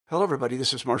Hello, everybody.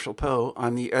 This is Marshall Poe.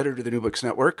 I'm the editor of the New Books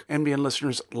Network. NBN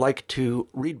listeners like to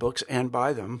read books and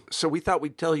buy them. So we thought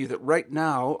we'd tell you that right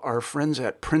now, our friends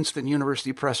at Princeton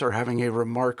University Press are having a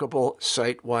remarkable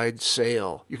site-wide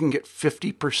sale. You can get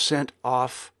 50%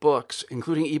 off books,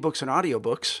 including ebooks and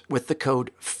audiobooks, with the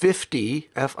code 50,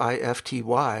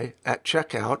 F-I-F-T-Y, at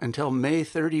checkout until May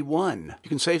 31. You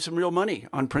can save some real money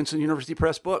on Princeton University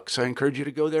Press books. I encourage you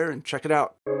to go there and check it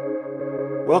out.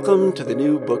 Welcome to the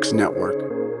New Books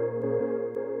Network.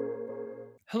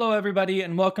 Hello, everybody,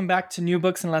 and welcome back to New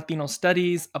Books in Latino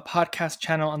Studies, a podcast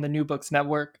channel on the New Books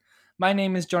Network. My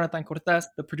name is Jonathan Cortez,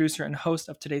 the producer and host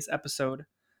of today's episode.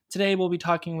 Today, we'll be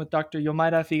talking with Dr.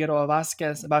 Yomaira Figueroa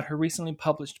Vazquez about her recently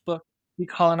published book,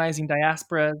 Decolonizing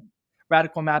Diasporas,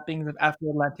 Radical Mappings of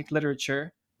Afro-Atlantic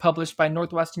Literature, published by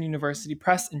Northwestern University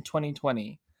Press in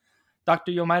 2020.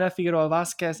 Dr. Yomaira Figueroa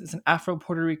Vazquez is an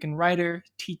Afro-Puerto Rican writer,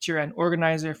 teacher, and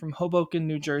organizer from Hoboken,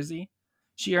 New Jersey.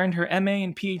 She earned her MA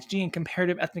and PhD in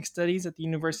Comparative Ethnic Studies at the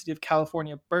University of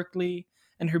California, Berkeley,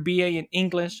 and her BA in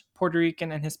English, Puerto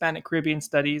Rican and Hispanic Caribbean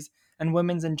Studies, and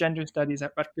Women's and Gender Studies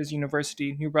at Rutgers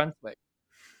University, New Brunswick.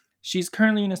 She's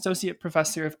currently an associate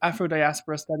professor of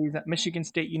Afro-Diaspora Studies at Michigan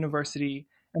State University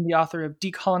and the author of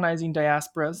Decolonizing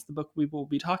Diasporas, the book we will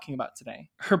be talking about today.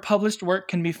 Her published work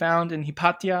can be found in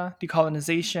Hipatia,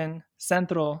 Decolonization,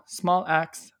 Centro, Small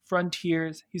Acts,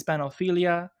 Frontiers,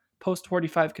 Hispanophilia,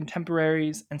 Post-45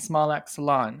 Contemporaries, and Small Act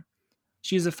Salon.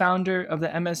 She is a founder of the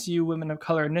MSU Women of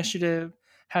Color Initiative,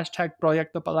 hashtag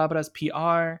Proyecto Palabras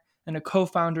PR, and a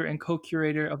co-founder and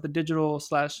co-curator of the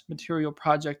digital/material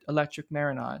project Electric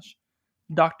Marinage.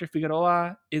 Dr.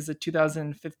 Figueroa is a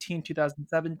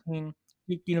 2015-2017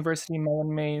 Duke University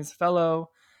Mellon Mays Fellow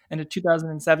and a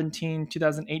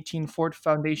 2017-2018 Ford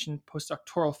Foundation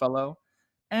Postdoctoral Fellow,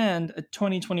 and a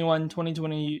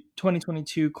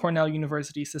 2021-2022 Cornell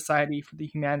University Society for the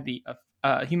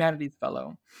Humanities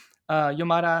Fellow.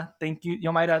 Yomaira, thank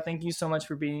you so much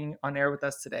for being on air with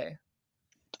us today.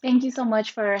 Thank you so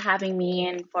much for having me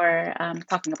and for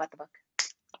talking about the book.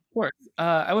 Of course.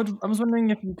 I was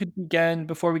wondering if you could begin,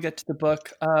 before we get to the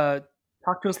book,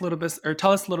 talk to us a little bit, or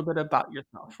tell us a little bit about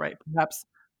yourself, right? Perhaps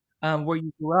where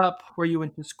you grew up, where you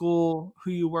went to school, who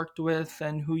you worked with,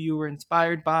 and who you were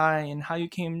inspired by, and how you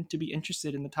came to be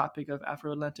interested in the topic of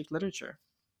Afro-Atlantic literature.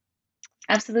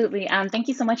 Absolutely. Thank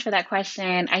you so much for that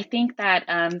question. I think that,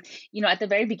 at the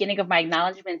very beginning of my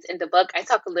acknowledgments in the book, I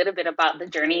talk a little bit about the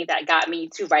journey that got me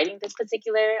to writing this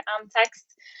particular text.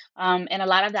 And a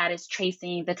lot of that is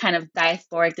tracing the kind of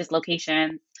diasporic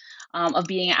dislocations of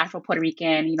being an Afro-Puerto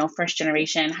Rican, first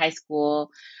generation high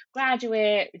school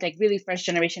graduate, like really first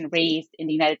generation raised in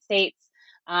the United States,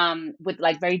 with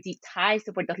like very deep ties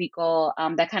to Puerto Rico,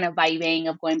 that kind of vibing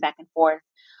of going back and forth.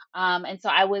 And so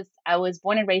I was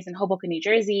born and raised in Hoboken, New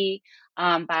Jersey,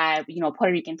 by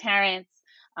Puerto Rican parents.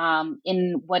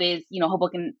 In what is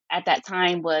Hoboken at that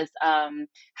time was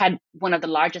had one of the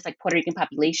largest like Puerto Rican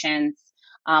populations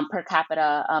per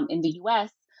capita in the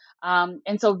U.S.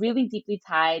 And so really deeply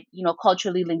tied,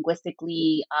 culturally,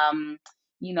 linguistically, and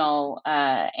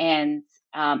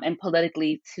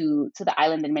politically to the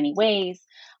island in many ways.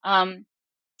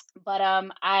 But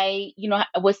I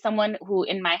was someone who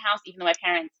in my house, even though my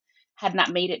parents had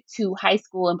not made it to high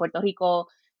school in Puerto Rico,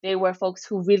 they were folks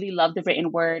who really loved the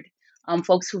written word,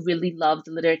 folks who really loved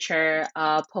literature,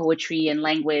 poetry, and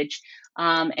language.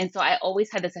 And so I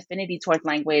always had this affinity towards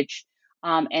language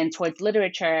and towards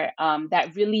literature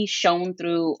that really shone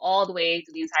through all the way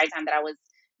through the entire time that I was,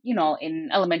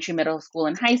 in elementary, middle school,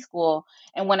 and high school.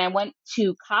 And when I went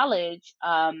to college,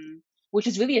 which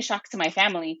is really a shock to my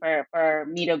family for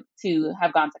me to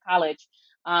have gone to college.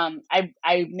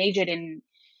 I majored in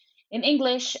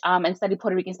English and studied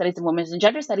Puerto Rican studies and women's and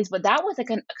gender studies, but that was a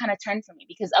kind of turn for me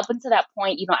because up until that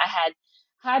point, I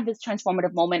had this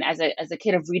transformative moment as a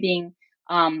kid of reading,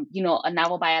 a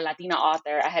novel by a Latina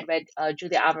author. I had read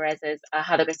Julia Alvarez's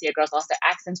How the Garcia Girls Lost Their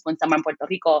Accents One Summer in Puerto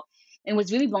Rico, and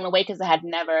was really blown away because I had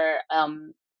never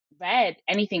read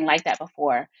anything like that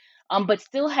before. But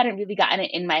still hadn't really gotten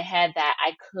it in my head that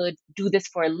I could do this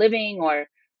for a living or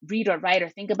read or write or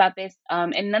think about this.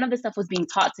 And none of this stuff was being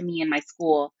taught to me in my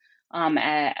school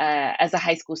as a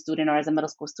high school student or as a middle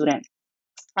school student.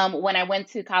 When I went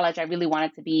to college, I really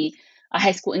wanted to be a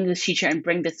high school English teacher and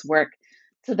bring this work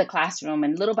to the classroom.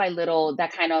 And little by little,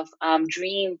 that kind of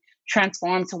dream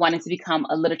transformed to wanting to become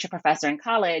a literature professor in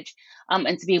college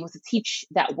and to be able to teach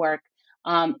that work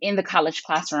in the college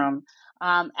classroom.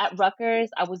 At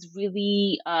Rutgers, I was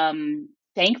really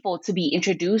thankful to be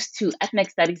introduced to ethnic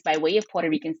studies by way of Puerto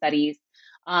Rican studies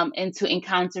and to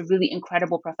encounter really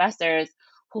incredible professors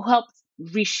who helped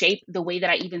reshape the way that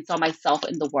I even saw myself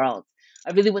in the world.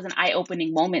 it really was an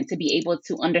eye-opening moment to be able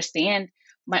to understand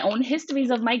my own histories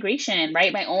of migration,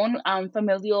 right? My own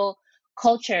familial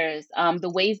cultures,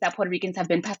 the ways that Puerto Ricans have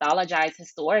been pathologized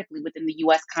historically within the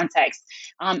US context,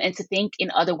 and to think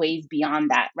in other ways beyond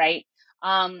that, right?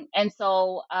 And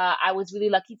so I was really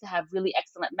lucky to have really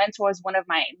excellent mentors. One of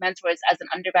my mentors as an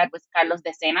undergrad was Carlos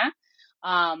de Sena,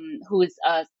 who is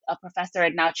a professor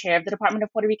and now chair of the Department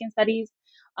of Puerto Rican Studies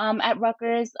at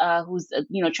Rutgers, who's a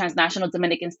transnational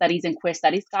Dominican studies and queer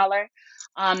studies scholar,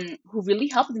 who really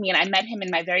helped me. And I met him in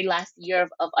my very last year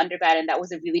of undergrad, and that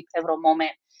was a really pivotal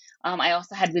moment. I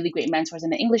also had really great mentors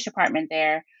in the English department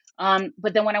there.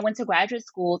 But then when I went to graduate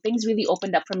school, things really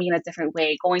opened up for me in a different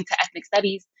way. Going to ethnic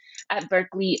studies at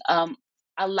Berkeley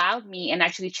allowed me and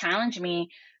actually challenged me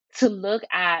to look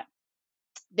at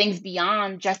things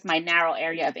beyond just my narrow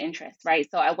area of interest, right?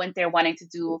 So I went there wanting to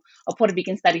do a Puerto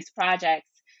Rican studies project,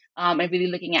 and really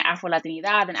looking at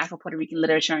Afro-Latinidad and Afro-Puerto Rican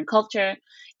literature and culture.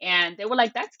 And they were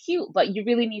like, that's cute, but you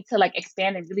really need to like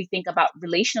expand and really think about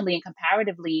relationally and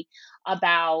comparatively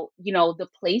about, the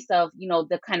place of,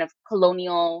 the kind of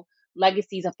colonial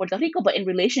legacies of Puerto Rico, but in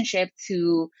relationship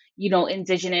to,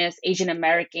 indigenous, Asian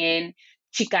American,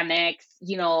 Chicanx,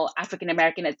 African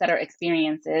American, et cetera,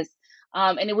 experiences.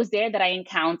 And it was there that I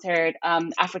encountered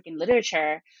African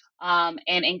literature,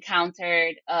 and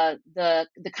encountered the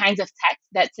kinds of text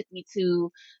that took me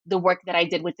to the work that I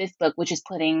did with this book, which is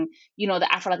putting, the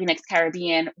Afro-Latinx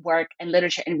Caribbean work and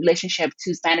literature in relationship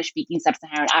to Spanish-speaking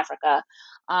Sub-Saharan Africa.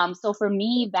 So for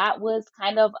me, that was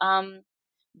kind of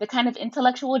the kind of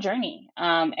intellectual journey,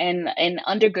 and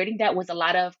undergirding that was a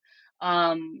lot of,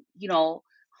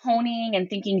 honing and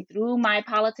thinking through my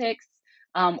politics,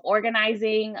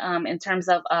 organizing in terms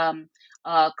of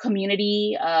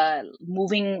community,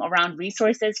 moving around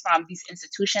resources from these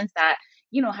institutions that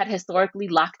had historically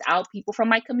locked out people from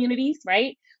my communities,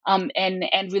 right? And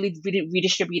really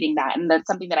redistributing that, and that's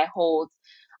something that I hold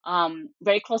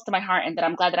very close to my heart, and that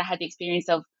I'm glad that I had the experience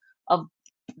of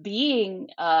being,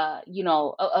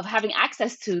 of having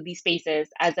access to these spaces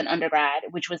as an undergrad,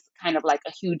 which was kind of like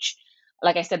a huge,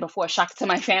 like I said before, shock to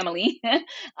my family.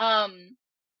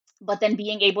 But then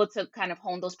being able to kind of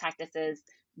hone those practices,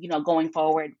 going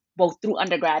forward, both through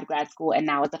undergrad, grad school, and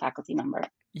now as a faculty member.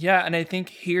 Yeah, and I think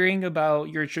hearing about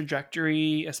your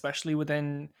trajectory, especially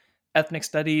within ethnic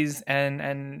studies and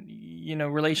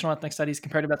relational ethnic studies,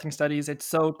 comparative ethnic studies, it's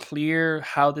so clear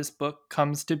how this book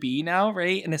comes to be now,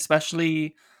 right? And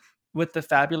especially with the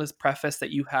fabulous preface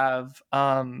that you have,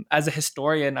 as a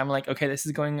historian, I'm like, okay, this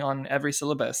is going on every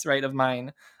syllabus, right, of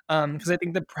mine, because I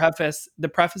think the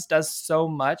preface does so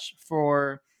much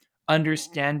for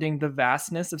understanding the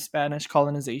vastness of Spanish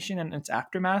colonization and its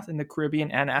aftermath in the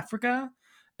Caribbean and Africa.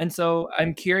 And so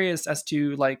I'm curious as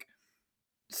to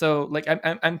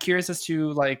I'm curious as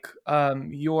to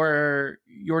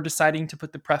your deciding to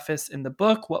put the preface in the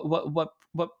book. What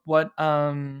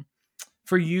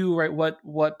for you, right?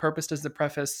 What purpose does the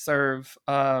preface serve?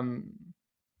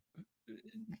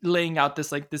 Laying out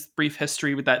this brief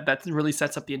history with that really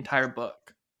sets up the entire book.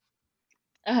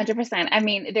 100%. I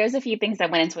mean, there's a few things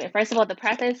that went into it. First of all, the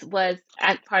preface was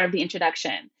as part of the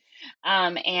introduction.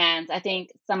 And I think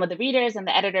some of the readers and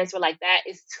the editors were like, that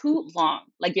is too long.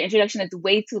 Like, your introduction is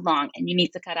way too long, and you need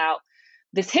to cut out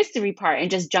this history part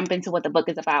and just jump into what the book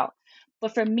is about.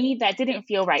 But for me, that didn't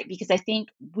feel right, because I think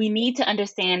we need to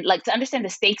understand, to understand the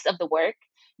stakes of the work,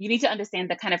 you need to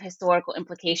understand the kind of historical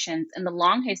implications and the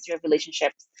long history of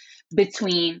relationships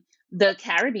between the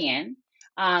Caribbean,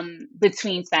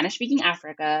 between Spanish-speaking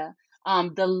Africa,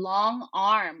 the long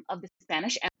arm of the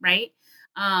Spanish, right?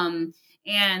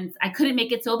 And I couldn't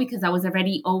make it so because I was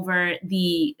already over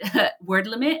the word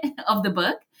limit of the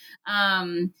book.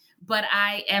 But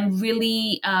I am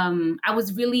really, I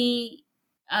was really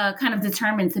kind of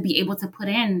determined to be able to put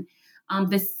in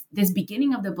this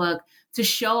beginning of the book to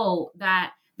show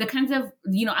that the kinds of,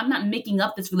 I'm not making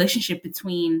up this relationship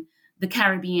between the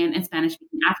Caribbean and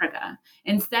Spanish-speaking Africa.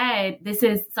 Instead, this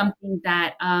is something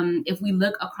that if we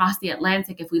look across the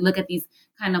Atlantic, if we look at these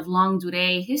kind of longue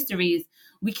durée histories,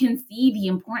 we can see the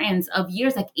importance of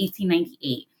years like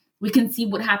 1898. We can see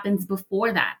what happens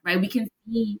before that, right? We can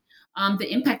see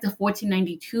the impact of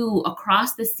 1492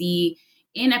 across the sea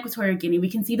in Equatorial Guinea. We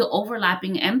can see the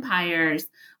overlapping empires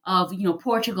of,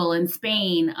 Portugal and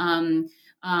Spain.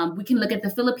 We can look at the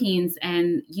Philippines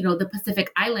and, the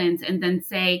Pacific Islands and then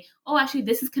say, oh, actually,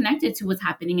 this is connected to what's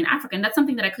happening in Africa. And that's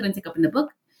something that I couldn't take up in the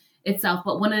book itself.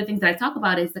 But one of the things that I talk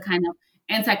about is the kind of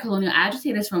anti-colonial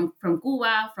agitators from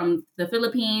Cuba, from the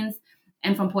Philippines,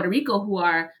 and from Puerto Rico, who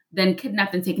are then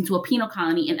kidnapped and taken to a penal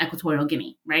colony in Equatorial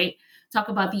Guinea, right? Talk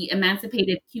about the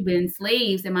emancipated Cuban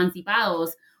slaves, emancipados,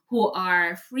 who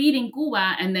are freed in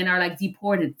Cuba and then are like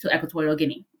deported to Equatorial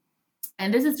Guinea.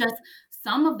 And this is just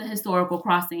some of the historical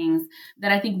crossings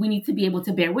that I think we need to be able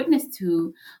to bear witness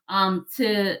to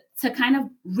kind of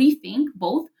rethink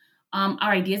both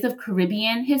our ideas of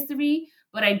Caribbean history,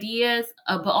 but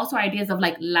also ideas of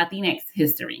like Latinx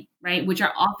history, right? Which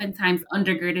are oftentimes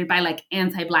undergirded by like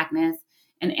anti-Blackness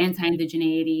and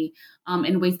anti-indigeneity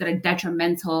in ways that are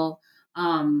detrimental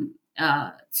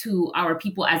to our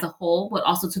people as a whole, but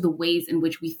also to the ways in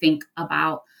which we think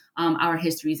about our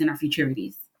histories and our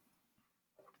futurities.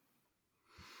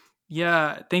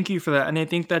 Yeah, thank you for that. And I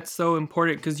think that's so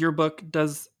important because your book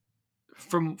does,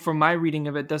 from my reading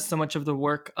of it, does so much of the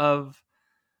work of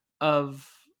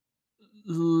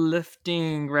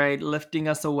lifting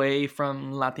us away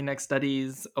from Latinx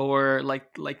studies or like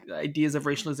ideas of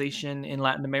racialization in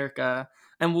Latin America.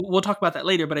 And we'll talk about that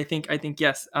later. But I think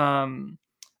yes. And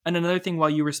another thing, while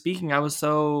you were speaking, I was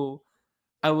so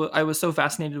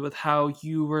fascinated with how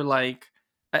you were like,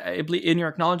 I believe in your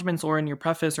acknowledgments or in your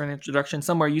preface or an introduction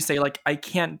somewhere, you say like, I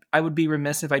would be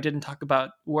remiss if I didn't talk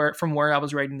about where I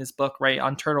was writing this book, right,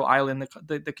 on Turtle Island,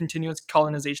 the continuous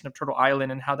colonization of Turtle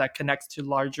Island and how that connects to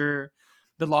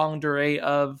the long durée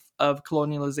of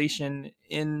colonialization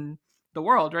in the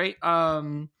world, right?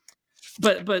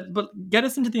 But get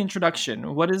us into the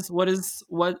introduction. What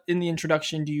in the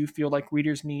introduction do you feel like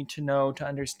readers need to know to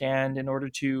understand in order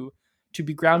to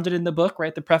be grounded in the book,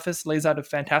 right? The preface lays out a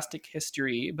fantastic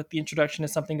history, but the introduction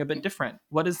is something a bit different.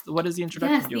 What is the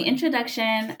introduction doing? The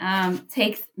introduction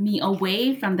takes me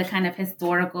away from the kind of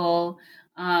historical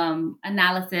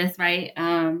analysis, right,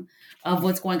 of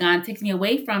what's going on. It takes me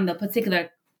away from the particular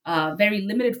very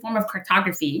limited form of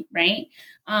cartography, right,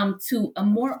 to a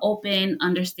more open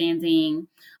understanding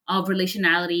of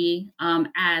relationality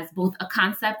as both a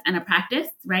concept and a practice,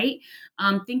 right?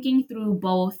 Thinking through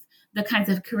both the kinds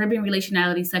of Caribbean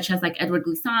relationality, such as like Edward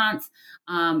Glissant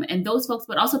and those folks,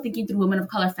 but also thinking through women of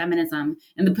color feminism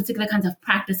and the particular kinds of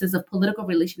practices of political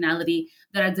relationality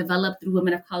that are developed through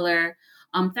women of color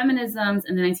feminisms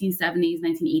in the 1970s,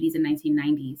 1980s, and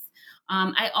 1990s.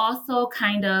 I also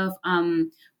kind of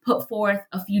put forth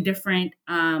a few different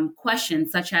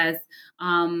questions, such as,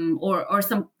 or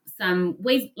some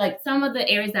ways, like some of the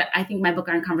areas that I think my book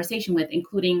are in conversation with,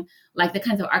 including like the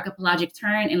kinds of archipelagic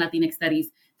turn in Latinx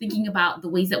studies, thinking about the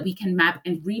ways that we can map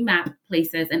and remap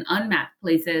places and unmap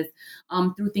places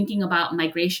through thinking about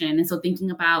migration. And so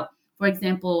thinking about, for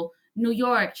example, New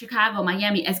York, Chicago,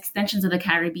 Miami as extensions of the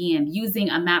Caribbean, using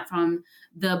a map from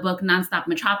the book Nonstop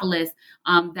Metropolis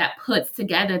that puts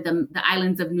together the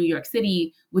islands of New York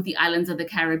City with the islands of the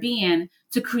Caribbean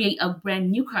to create a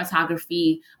brand new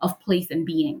cartography of place and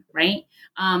being, right?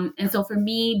 And so for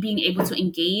me, being able to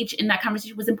engage in that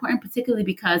conversation was important, particularly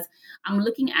because I'm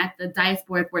looking at the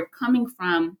diasporic work coming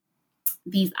from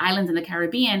these islands in the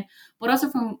Caribbean, but also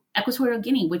from Equatorial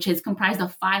Guinea, which is comprised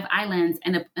of 5 islands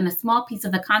and a small piece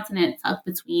of the continent tucked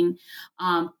between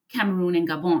Cameroon and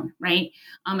Gabon, right?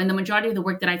 And the majority of the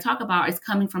work that I talk about is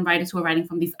coming from writers who are writing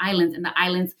from these islands, and the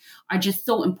islands are just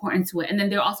so important to it. And then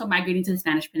they're also migrating to the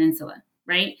Spanish Peninsula,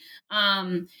 right?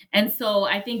 And so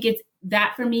I think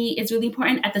that for me is really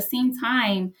important. At the same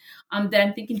time that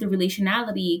I'm thinking through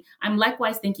relationality, I'm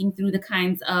likewise thinking through the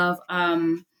kinds of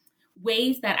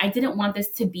ways that I didn't want this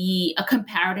to be a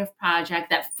comparative project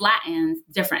that flattens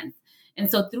difference. And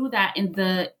so through that, in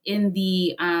the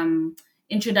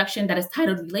introduction that is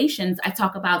titled Relations, I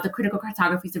talk about the critical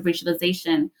cartographies of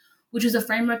racialization, which is a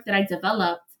framework that I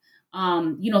developed,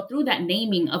 through that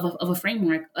naming of a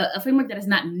framework that is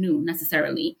not new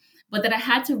necessarily, but that I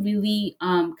had to really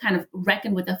kind of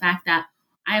reckon with the fact that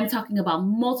I am talking about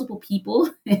multiple people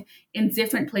in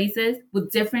different places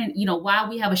with different, while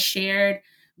we have a shared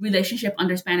relationship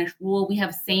under Spanish rule, we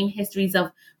have same histories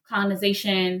of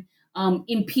colonization,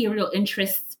 imperial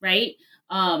interests, right?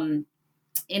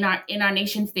 In our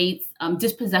nation states,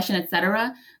 dispossession,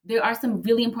 etc. There are some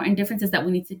really important differences that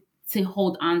we need to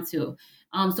hold on to.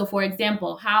 So for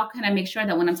example, how can I make sure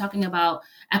that when I'm talking about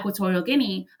Equatorial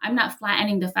Guinea, I'm not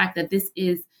flattening the fact that this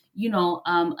is,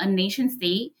 a nation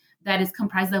state that is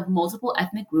comprised of multiple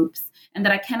ethnic groups, and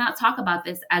that I cannot talk about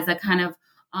this as a kind of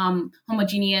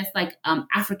homogeneous,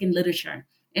 African literature.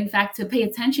 In fact, to pay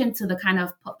attention to the kind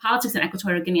of politics in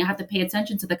Equatorial Guinea, I have to pay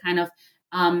attention to the kind of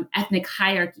ethnic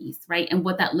hierarchies, right? And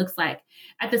what that looks like.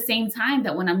 At the same time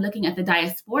that when I'm looking at the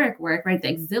diasporic work, right, the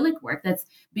exilic work that's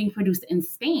being produced in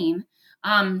Spain,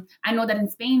 I know that in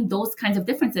Spain, those kinds of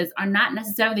differences are not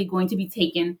necessarily going to be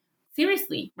taken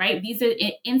seriously, right? These are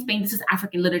in Spain, this is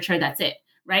African literature, that's it,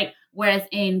 right? Whereas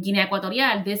in Guinea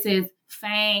Equatorial, this is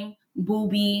Fang,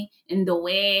 Bubi,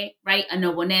 Ndowe, right, and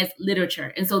Nobonese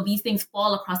literature. And so these things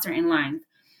fall across certain lines.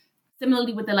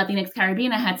 similarly with the Latinx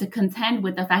Caribbean, I had to contend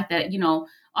with the fact that,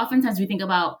 oftentimes we think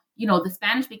about, the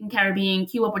Spanish-speaking Caribbean,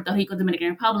 Cuba, Puerto Rico, Dominican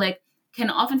Republic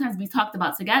can oftentimes be talked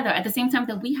about together at the same time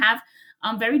that we have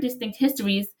very distinct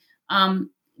histories,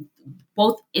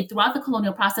 both throughout the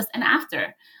colonial process and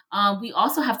after. We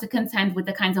also have to contend with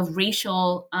the kinds of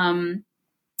racial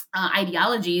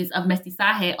ideologies of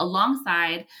mestizaje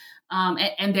alongside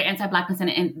and their anti-Blackness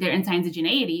and their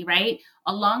anti-indigeneity, right?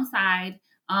 Alongside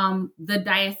the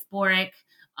diasporic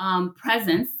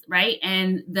presence, right?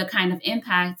 And the kind of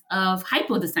impact of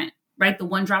hypo-descent, right? The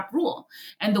one-drop rule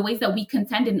and the ways that we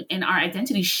contend in our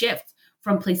identity shift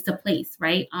from place to place,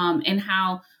 right? And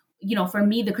how, for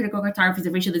me, the critical cartography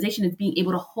of racialization is being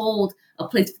able to hold a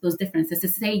place for those differences, to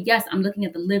say, yes, I'm looking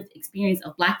at the lived experience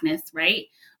of Blackness, right?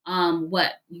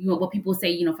 What people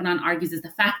say, Fanon argues is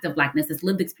the fact of Blackness, this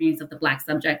lived experience of the Black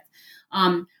subject.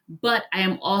 But I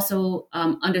am also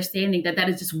understanding that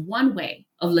is just one way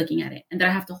of looking at it, and that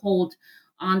I have to hold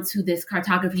onto this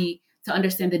cartography to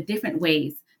understand the different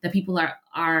ways that people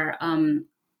are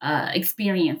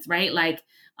experience, right? Like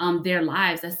their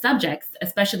lives as subjects,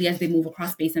 especially as they move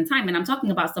across space and time. And I'm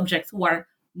talking about subjects who are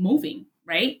moving,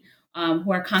 right?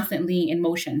 Who are constantly in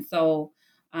motion. So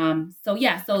the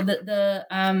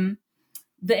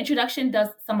introduction does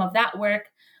some of that work,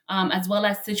 as well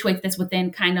as situates this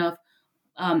within kind of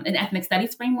an ethnic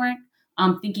studies framework,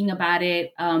 thinking about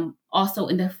it also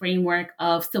in the framework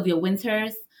of Sylvia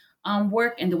Wynter's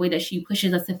work and the way that she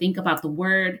pushes us to think about the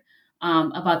word,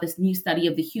 about this new study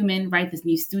of the human, right? This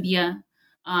new studia,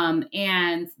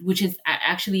 and which is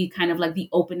actually kind of like the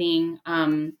opening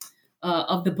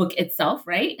of the book itself,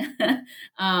 right?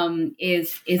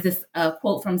 Is this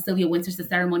quote from Sylvia Wynter's "The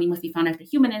ceremony must be found after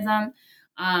humanism,"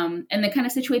 and then kind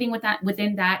of situating with that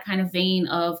within that kind of vein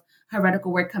of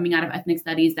heretical work coming out of ethnic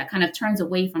studies that kind of turns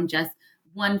away from just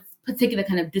one particular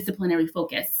kind of disciplinary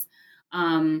focus,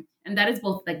 and that is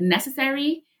both like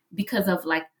necessary because of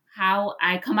like how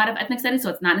I come out of ethnic studies. So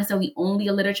it's not necessarily only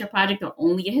a literature project or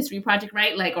only a history project,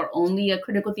 right? Like, or only a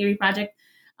critical theory project.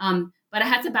 But I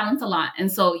had to balance a lot. And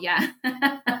so, yeah.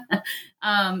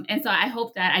 And so I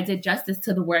hope that I did justice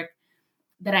to the work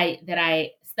that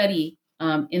I study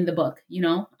in the book,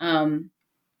 and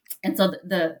so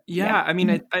I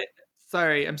mean, I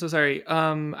sorry, I'm so sorry.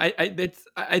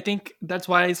 I think that's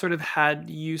why I sort of had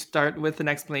you start with an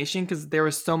explanation, because there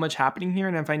was so much happening here.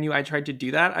 And if I knew I tried to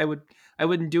do that, I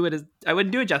wouldn't do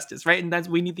it justice. Right. And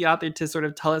we need the author to sort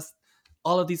of tell us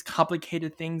all of these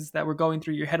complicated things that were going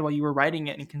through your head while you were writing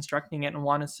it and constructing it and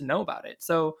want us to know about it.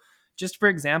 So just for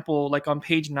example, like on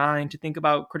page 9, to think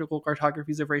about critical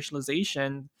cartographies of racialization,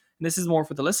 and this is more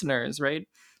for the listeners, right?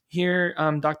 Here,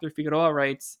 Dr. Figueroa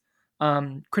writes,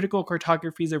 critical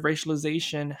cartographies of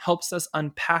racialization helps us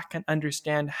unpack and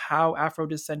understand how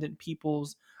Afro-descendant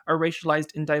peoples are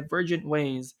racialized in divergent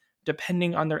ways,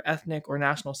 depending on their ethnic or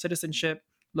national citizenship,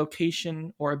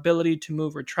 location, or ability to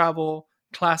move or travel,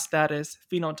 class status,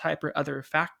 phenotype, or other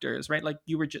factors, right? Like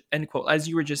you were just, end quote, as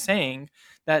you were just saying,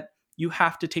 that you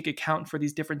have to take account for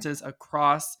these differences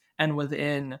across and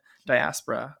within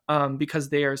diaspora, because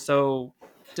they are so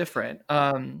different.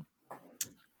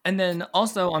 And then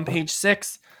also on page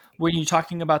 6, when you're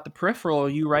talking about the peripheral,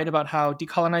 you write about how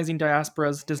decolonizing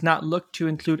diasporas does not look to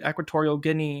include Equatorial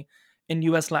Guinea in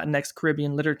U.S. Latinx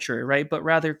Caribbean literature, right? But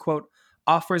rather, quote,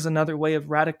 offers another way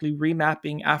of radically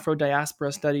remapping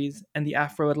Afro-diaspora studies and the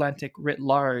Afro-Atlantic writ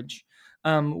large,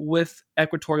 with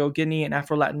Equatorial Guinea and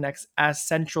Afro-Latinx as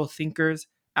central thinkers,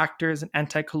 actors, and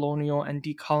anti-colonial and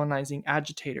decolonizing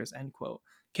agitators, end quote.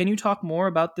 Can you talk more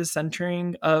about this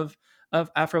centering of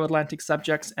Afro-Atlantic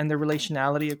subjects and their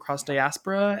relationality across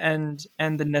diaspora and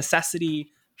the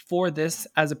necessity for this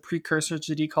as a precursor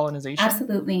to decolonization?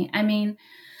 Absolutely. I mean,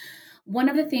 one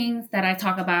of the things that I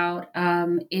talk about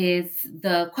is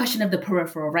the question of the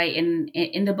peripheral, right?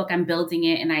 In the book, I'm building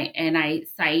it, and I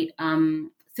cite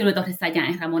Silvio Torres Sayan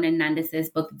and Ramon Hernandez's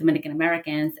book, Dominican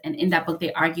Americans, and in that book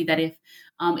they argue that if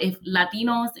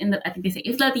Latinos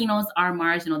if Latinos are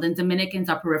marginal, then Dominicans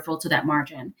are peripheral to that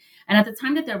margin. And at the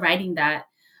time that they're writing that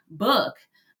book,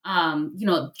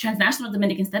 transnational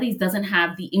Dominican studies doesn't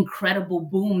have the incredible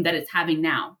boom that it's having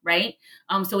now, right?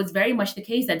 So it's very much the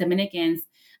case that Dominicans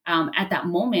at that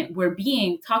moment were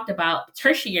being talked about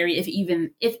tertiary, if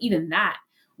even that,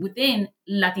 within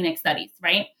Latinx studies,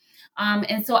 right?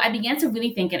 And so I began to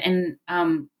really think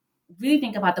really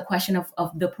think about the question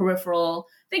of the peripheral,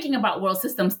 thinking about world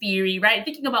systems theory, right?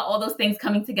 Thinking about all those things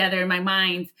coming together in my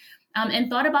mind, and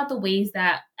thought about the ways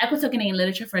that Equatorial Guinean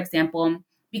literature, for example,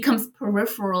 becomes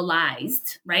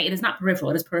peripheralized, right? It is not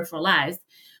peripheral, it is peripheralized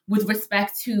with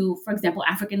respect to, for example,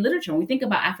 African literature. When we think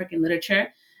about African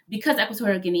literature, because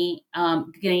Equatorial Guinea,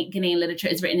 Guinean literature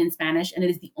is written in Spanish, and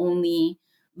it is the only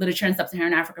literature in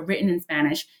sub-Saharan Africa written in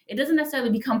Spanish, it doesn't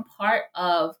necessarily become part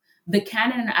of the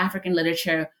canon of African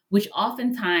literature, which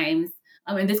oftentimes,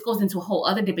 and this goes into a whole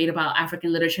other debate about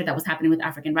African literature that was happening with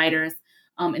African writers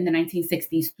in the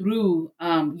 1960s through, the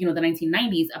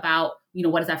 1990s about,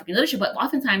 what is African literature, but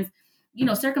oftentimes,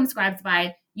 circumscribed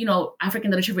by,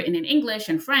 African literature written in English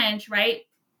and French, right?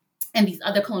 And these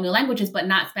other colonial languages, but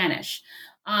not Spanish.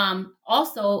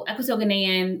 Also, Equatorial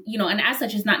Guinean, and as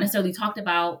such is not necessarily talked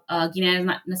about. Guinea is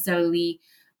not necessarily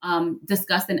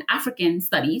discussed in African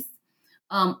studies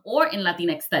or in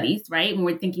Latinx studies, right? When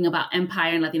we're thinking about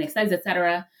empire and Latinx studies, et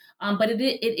cetera. But it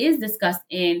is discussed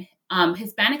in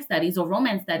Hispanic studies or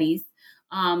Romance studies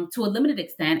to a limited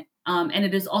extent. And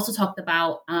it is also talked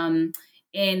about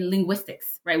in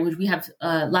linguistics, right? Which we have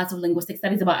lots of linguistic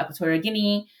studies about Equatorial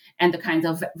Guinea and the kinds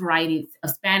of varieties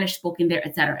of Spanish spoken there,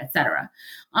 et cetera, et cetera.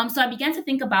 So I began to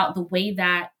think about the way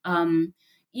that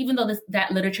even though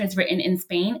that literature is written in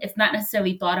Spain, it's not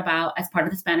necessarily thought about as part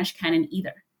of the Spanish canon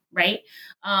either, right?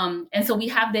 And so we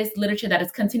have this literature that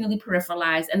is continually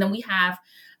peripheralized, and then we have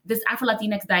this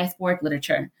Afro-Latinx diasporic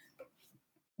literature,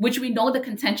 which we know the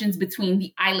contentions between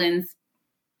the islands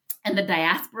and the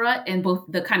diaspora and both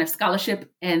the kind of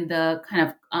scholarship and the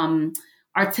kind of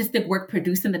artistic work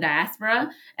produced in the diaspora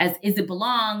as is it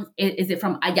belongs? Is it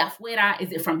from allá afuera?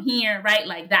 Is it from here? Right?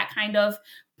 Like that kind of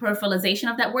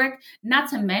peripheralization of that work, not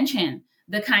to mention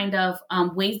the kind of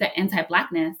ways that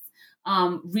anti-Blackness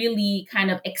really kind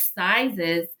of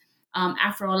excises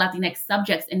Afro-Latinx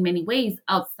subjects in many ways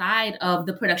outside of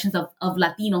the productions of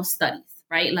Latino studies,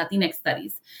 right? Latinx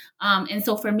studies. And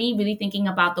so for me, really thinking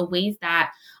about the ways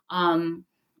that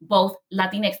both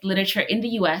Latinx literature in the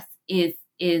U.S. is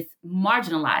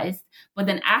marginalized, but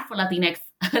then Afro-Latinx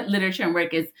literature and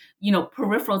work is,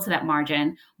 peripheral to that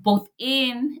margin, both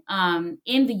in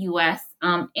the U.S.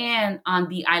 And on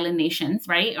the island nations,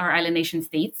 right, or island nation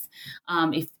states,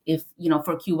 if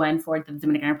for Cuba and for the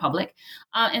Dominican Republic.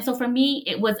 And so for me,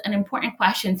 it was an important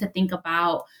question to think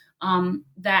about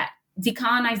that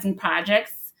decolonizing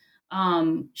projects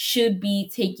should be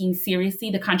taking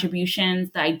seriously the contributions,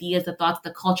 the ideas, the thoughts,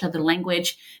 the culture, the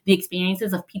language, the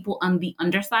experiences of people on the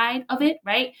underside of it,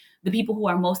 right? The people who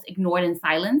are most ignored and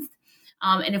silenced.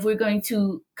 And if we're going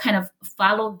to kind of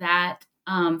follow that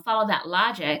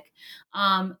logic,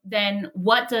 then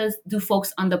what do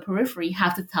folks on the periphery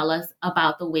have to tell us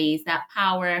about the ways that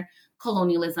power,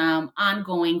 colonialism,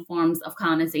 ongoing forms of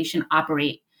colonization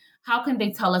operate? How can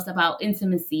they tell us about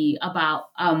intimacy, about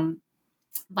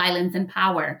violence and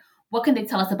power? What can they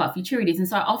tell us about futurities? And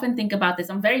so I often think about this.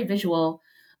 I'm very visual,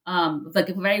 like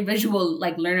a very visual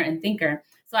learner and thinker.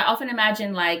 So I often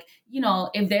imagine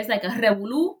if there's like a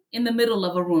revolú in the middle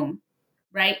of a room,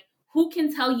 right? Who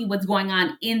can tell you what's going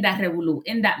on in that revolú,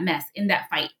 in that mess, in that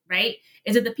fight, right?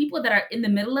 Is it the people that are in the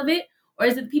middle of it, or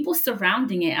is it the people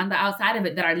surrounding it on the outside of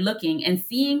it that are looking and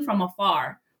seeing from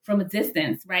afar, from a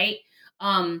distance, right?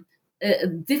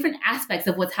 Different aspects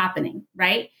of what's happening,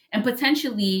 right? And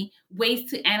potentially ways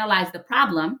to analyze the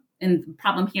problem. And the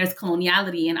problem here is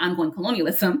coloniality and ongoing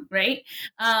colonialism, right?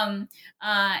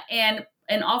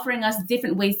 And offering us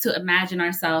different ways to imagine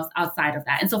ourselves outside of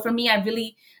that. And so for me,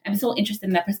 I'm so interested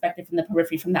in that perspective from the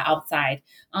periphery, from the outside.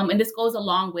 And this goes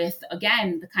along with,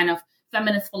 again, the kind of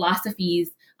feminist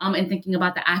philosophies and thinking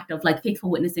about the act of faithful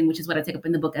witnessing, which is what I take up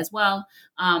in the book as well.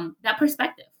 That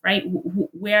perspective, right?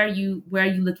 Where are you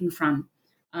looking from?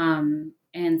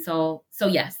 And so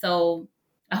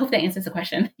I hope that answers the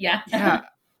question. Yeah.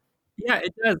 Yeah,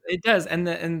 it does. And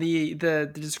the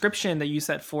description that you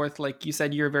set forth, like you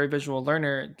said, you're a very visual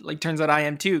learner, turns out I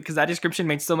am too, because that description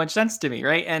made so much sense to me,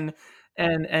 right?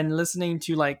 And listening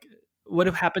to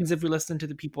what happens if we listen to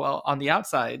the people on the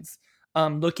outsides,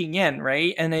 looking in,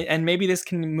 right? And maybe this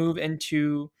can move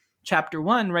into chapter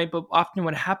 1, right? But often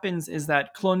what happens is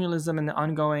that colonialism and the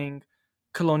ongoing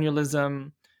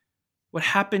colonialism, what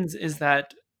happens is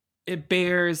that it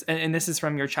bears, and this is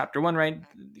from your chapter 1, right?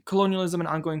 Colonialism and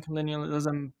ongoing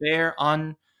colonialism bear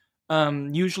on,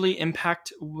 usually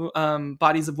impact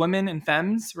bodies of women and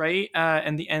femmes, right?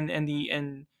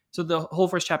 And so the whole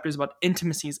first chapter is about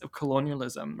intimacies of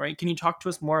colonialism, right? Can you talk to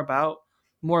us more about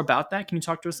that? Can you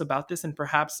talk to us about this and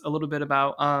perhaps a little bit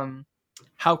about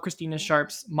how Christina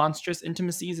Sharpe's monstrous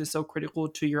intimacies is so critical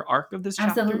to your arc of this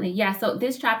chapter? Absolutely, yeah. So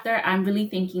this chapter, I'm really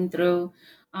thinking through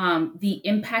the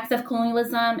impacts of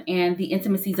colonialism and the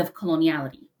intimacies of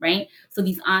coloniality, right? So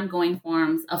these ongoing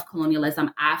forms of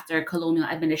colonialism after colonial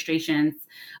administrations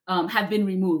have been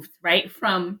removed, right,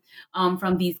 from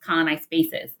these colonized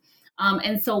spaces.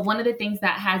 And so one of the things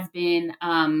that has been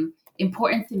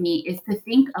important to me is to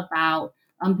think about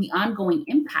the ongoing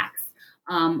impacts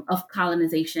of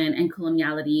colonization and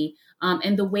coloniality,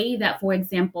 and the way that, for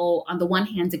example, on the one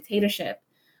hand, dictatorship,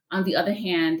 on the other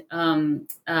hand,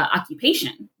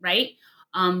 occupation, right?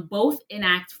 Both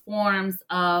enact forms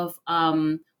of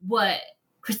what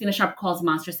Christina Sharpe calls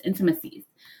monstrous intimacies,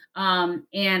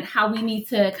 and how we need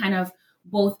to kind of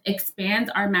both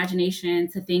expand our imagination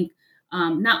to think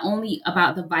not only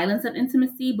about the violence of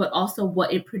intimacy, but also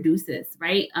what it produces,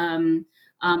 right? And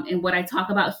what I talk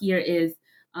about here is,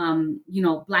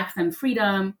 Black femme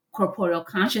freedom, corporeal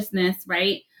consciousness,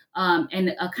 right? And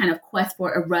a kind of quest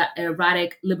for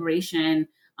erotic liberation,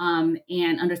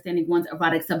 and understanding one's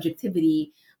erotic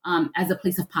subjectivity as a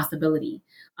place of possibility.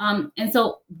 And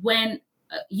so when,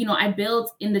 I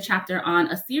built in the chapter on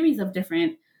a series of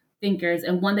different thinkers,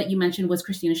 and one that you mentioned was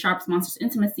Christina Sharpe's Monstrous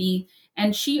Intimacy.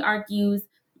 And she argues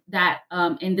that,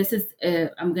 and this is,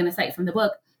 I'm going to cite from the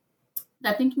book,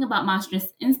 that thinking about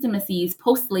monstrous intimacies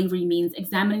post-slavery means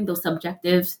examining those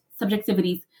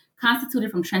subjectivities constituted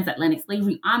from transatlantic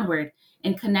slavery onward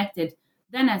and connected,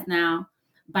 then as now,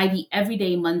 by the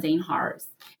everyday mundane horrors.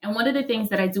 And one of the things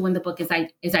that I do in the book is I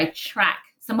track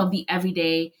some of the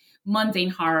everyday mundane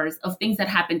horrors of things that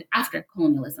happened after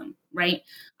colonialism, right?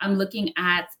 I'm looking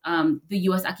at the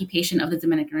U.S. occupation of the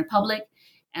Dominican Republic,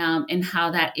 and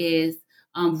how that is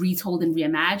retold and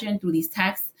reimagined through these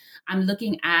texts. I'm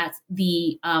looking at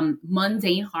the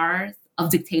mundane horrors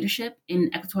of dictatorship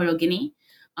in Equatorial Guinea,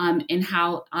 and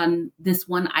how on this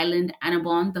one island,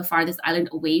 Annobon, the farthest island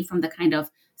away from the kind of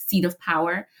seat of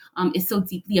power, is so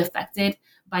deeply affected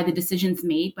by the decisions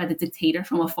made by the dictator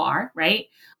from afar, right?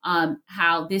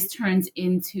 How this turns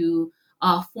into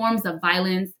forms of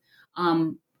violence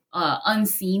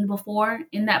unseen before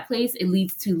in that place. It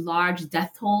leads to large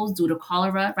death tolls due to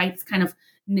cholera, right? It's kind of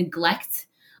neglect,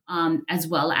 as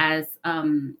well as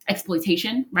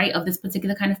exploitation, right, of this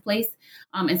particular kind of place.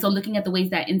 And so looking at the ways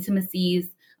that the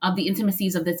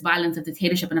intimacies of this violence of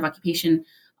dictatorship and of occupation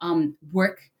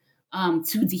work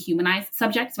to dehumanize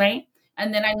subjects, right?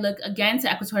 And then I look again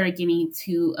to Equatorial Guinea,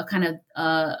 to a kind of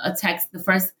a text, the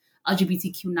first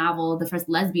LGBTQ novel, the first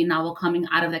lesbian novel coming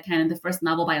out of that canon, the first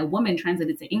novel by a woman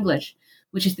translated to English,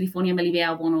 which is Trifonia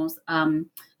Melibea Bono's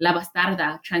La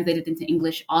Bastarda, translated into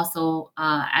English also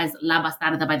as La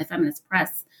Bastarda by the Feminist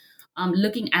Press,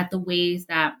 looking at the ways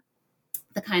that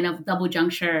the kind of double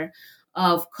juncture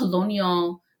of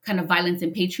colonial kind of violence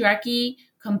and patriarchy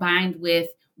combined with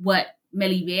what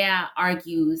Melibea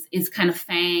argues is kind of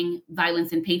Fang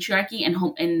violence and patriarchy and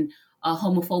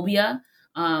homophobia,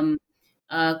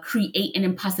 create an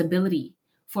impossibility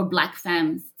for Black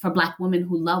femmes, for Black women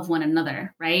who love one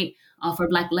another, right? For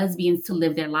Black lesbians to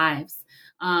live their lives.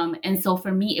 And so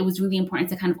for me, it was really important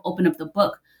to kind of open up the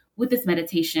book with this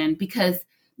meditation because,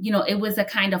 it was a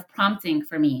kind of prompting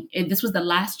for me. This was the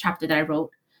last chapter that I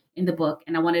wrote in the book,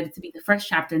 and I wanted it to be the first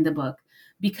chapter in the book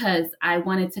because I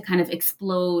wanted to kind of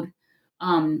explode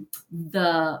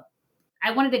the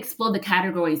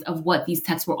categories of what these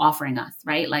texts were offering us,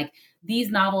 right? Like these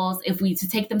novels, if we to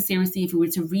take them seriously, if we were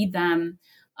to read them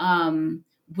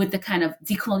with the kind of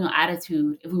decolonial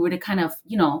attitude, if we were to kind of,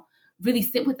 really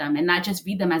sit with them and not just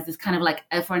read them as this kind of like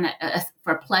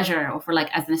for pleasure or for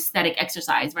like as an aesthetic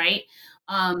exercise, right?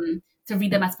 To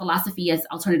read them as philosophy, as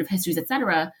alternative histories,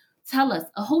 etc., tell us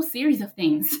a whole series of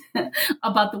things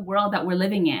about the world that we're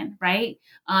living in, right?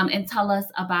 And tell us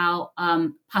about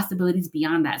possibilities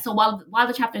beyond that. So while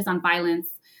the chapter is on violence,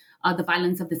 the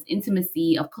violence of this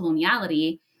intimacy of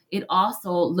coloniality, it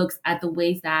also looks at the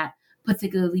ways that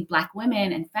particularly Black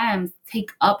women and femmes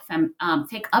take up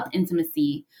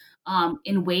intimacy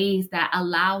in ways that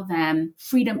allow them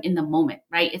freedom in the moment,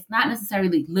 right? It's not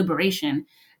necessarily liberation,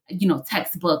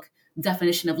 textbook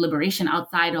definition of liberation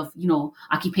outside of,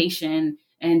 occupation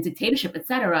and dictatorship,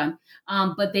 etc.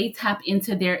 But they tap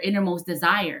into their innermost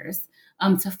desires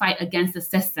to fight against the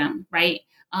system, right?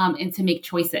 And to make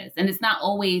choices. And it's not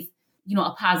always,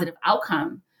 a positive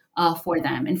outcome for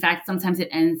them. In fact, sometimes it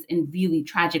ends in really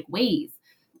tragic ways.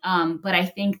 But I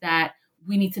think that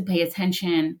we need to pay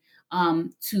attention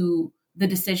to the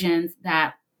decisions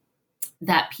that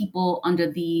people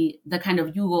under the kind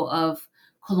of yugo of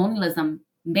colonialism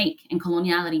make and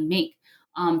coloniality make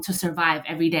to survive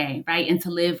every day, right? And to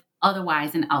live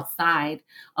otherwise and outside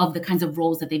of the kinds of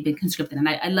roles that they've been conscripted. And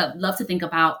I love to think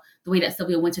about the way that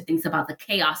Sylvia Wynter thinks about the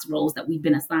chaos roles that we've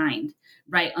been assigned,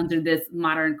 right, under this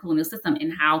modern colonial system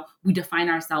and how we define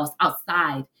ourselves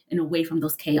outside and away from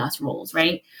those chaos roles,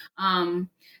 right? And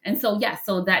so,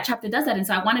 so that chapter does that. And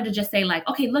so I wanted to just say like,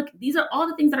 okay, look, these are all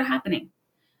the things that are happening.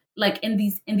 Like in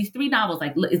these three novels,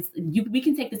 like we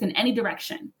can take this in any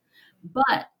direction.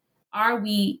 But are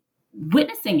we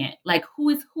witnessing it. Like, who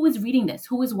is reading this?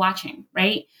 Who is watching,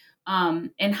 right?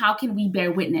 And how can we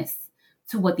bear witness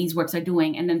to what these works are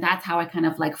doing? And then that's how I kind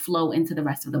of like flow into the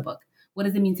rest of the book. What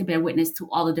does it mean to bear witness to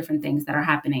all the different things that are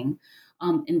happening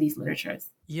in these literatures?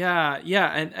 Yeah,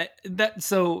 and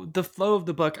so the flow of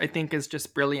the book I think is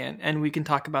just brilliant, and we can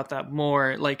talk about that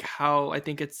more. Like how I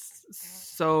think it's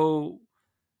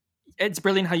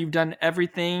brilliant how you've done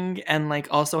everything, and like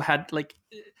also had like,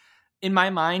 in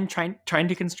my mind, trying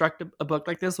to construct a book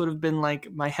like this would have been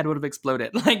like my head would have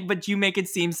exploded. Like, but you make it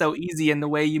seem so easy, and the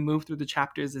way you move through the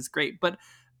chapters is great.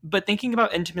 But thinking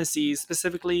about intimacy,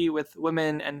 specifically with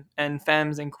women and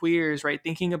femmes and queers, right?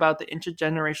 Thinking about the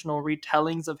intergenerational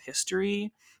retellings of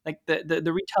history, like the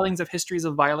retellings of histories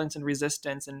of violence and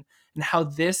resistance, and how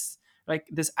this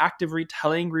active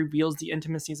retelling reveals the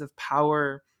intimacies of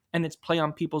power and its play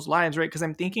on people's lives, right? Because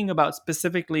I'm thinking about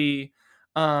specifically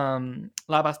La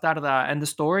Bastarda and the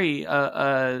story,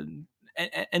 and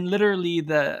literally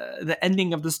the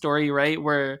ending of the story, right,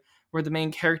 where the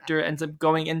main character ends up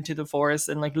going into the forest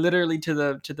and like literally to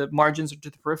the margins or to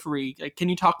the periphery. Like, can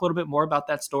you talk a little bit more about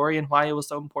that story and why it was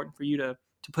so important for you to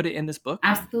put it in this book?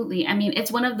 Absolutely. I mean,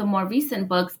 it's one of the more recent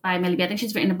books by Melibea. I think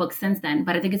she's written a book since then,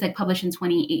 but I think it's like published in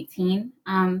 2018.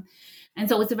 And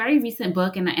so it's a very recent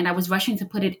book, and I was rushing to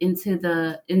put it into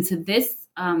this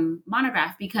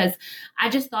monograph because I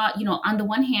just thought, on the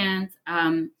one hand,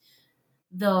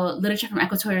 the literature from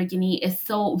Equatorial Guinea is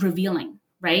so revealing,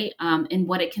 right? In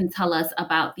what it can tell us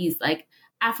about these like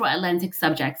Afro-Atlantic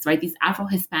subjects, right? These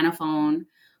Afro-Hispanophone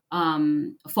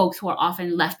folks who are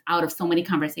often left out of so many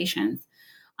conversations.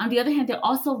 On the other hand, they're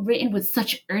also written with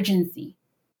such urgency,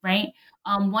 right?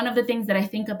 One of the things that I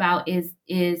think about is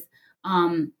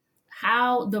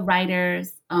how the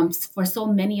writers, for so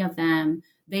many of them,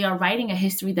 they are writing a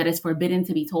history that is forbidden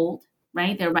to be told,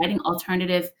 right? They're writing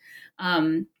alternative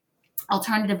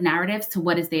narratives to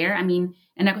what is there. I mean,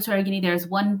 in Equatorial Guinea, there's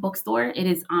one bookstore. It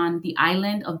is on the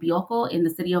island of Bioko in the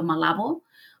city of Malabo.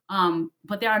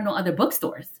 But there are no other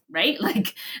bookstores, right?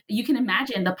 Like, you can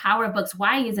imagine the power of books.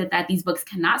 Why is it that these books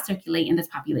cannot circulate in this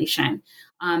population?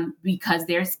 Because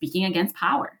they're speaking against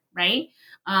power, right?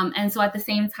 And so at the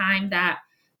same time that,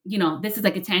 this is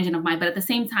like a tangent of mine, but at the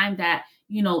same time that,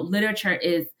 literature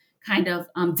is kind of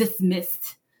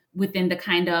dismissed within the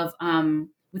kind of,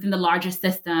 within the larger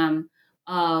system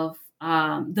of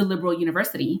the liberal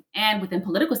university and within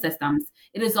political systems,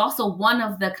 it is also one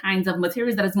of the kinds of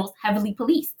materials that is most heavily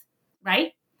policed,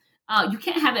 right? You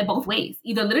can't have it both ways.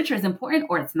 Either literature is important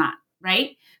or it's not,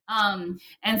 right?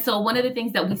 And so one of the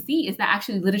things that we see is that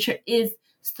actually literature is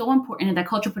so important, and that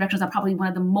cultural productions are probably one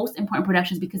of the most important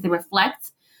productions because they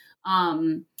reflect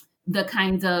the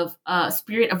kinds of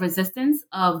spirit of resistance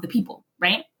of the people,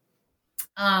 right?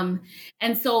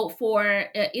 And so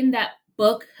in that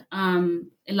book,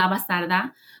 La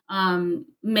Bastarda,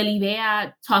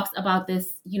 Melibea talks about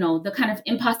this, the kind of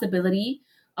impossibility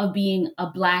of being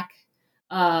of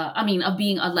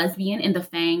being a lesbian in the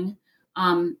Fang,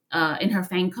 in her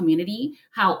Fang community,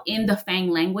 how in the Fang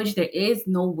language, there is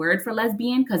no word for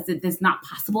lesbian because it is not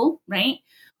possible, right?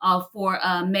 For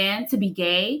a man to be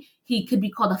gay, he could be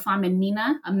called a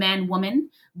feminina, a man-woman,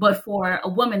 but for a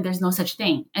woman, there's no such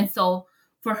thing. And so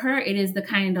for her, it is the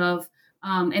kind of,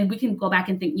 and we can go back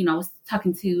and think, I was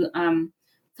talking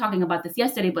about this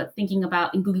yesterday, but thinking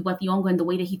about Ngugi wa Thiong'o and the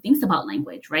way that he thinks about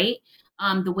language, right?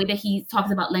 The way that he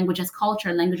talks about language as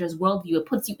culture, language as worldview, it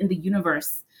puts you in the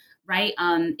universe, right?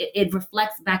 It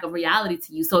reflects back a reality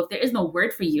to you. So if there is no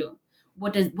word for you,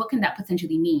 what can that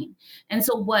potentially mean? And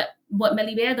so what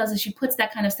Melibea does is she puts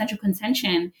that kind of central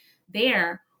contention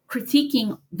there,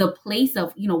 critiquing the place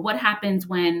of, what happens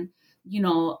when,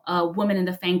 a woman in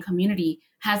the Fang community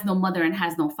has no mother and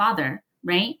has no father,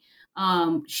 right?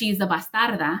 She's a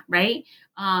bastarda, right?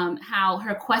 How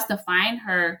her quest to find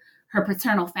her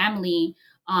paternal family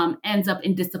ends up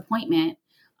in disappointment.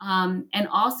 And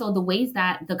also the ways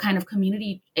that the kind of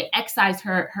community excised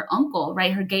her uncle,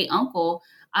 right? Her gay uncle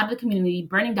out of the community,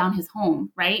 burning down his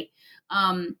home, right?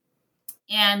 And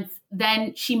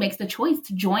then she makes the choice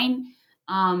to join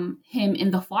him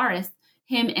in the forest,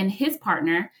 him and his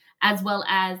partner, as well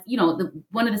as,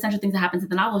 one of the central things that happens in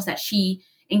the novel is that she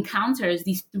encounters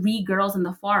these 3 girls in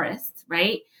the forest,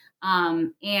 right?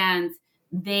 And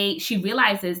she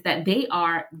realizes that they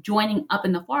are joining up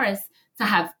in the forest to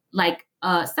have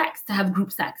sex, to have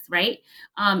group sex, right?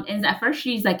 And at first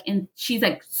she's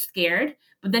scared,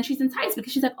 but then she's enticed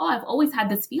because she's like, oh, I've always had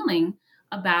this feeling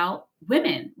about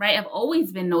women, right? I've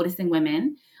always been noticing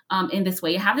women in this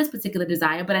way. I have this particular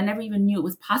desire, but I never even knew it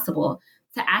was possible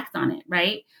to act on it,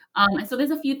 right? And so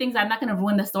there's a few things. I'm not going to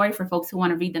ruin the story for folks who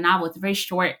want to read the novel. It's very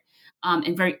short.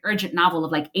 and very urgent novel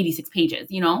of like 86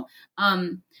 pages, you know?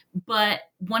 But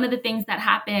one of the things that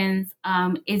happens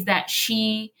is that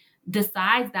she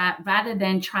decides that rather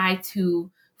than try to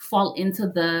fall into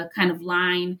the kind of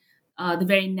line, the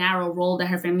very narrow role that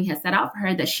her family has set out for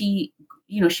her, that she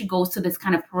goes to this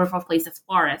kind of peripheral place as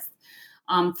forest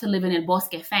to live in El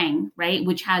Bosque Fang, right?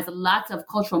 Which has lots of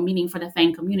cultural meaning for the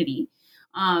Fang community.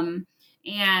 And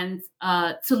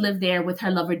to live there with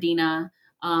her lover, Dina,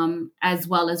 as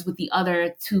well as with the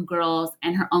other two girls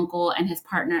and her uncle and his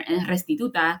partner, and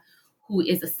Restituta, who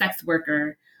is a sex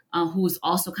worker, who's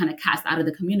also kind of cast out of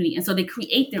the community. And so they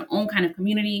create their own kind of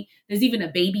community. There's even a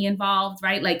baby involved,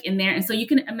 right? Like in there. And so you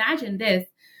can imagine this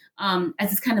as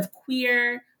this kind of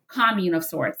queer commune of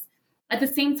sorts, at the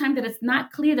same time that it's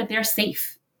not clear that they're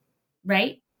safe,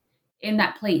 right? In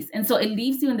that place. And so it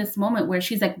leaves you in this moment where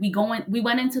she's like, we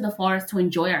went into the forest to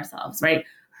enjoy ourselves, right?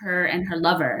 Her and her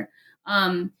lover.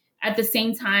 At the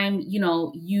same time,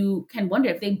 you can wonder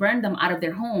if they burn them out of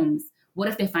their homes, what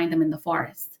if they find them in the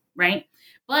forest, right?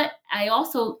 But I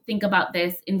also think about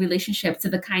this in relationship to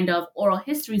the kind of oral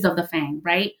histories of the Fang,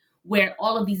 right? Where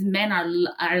all of these men are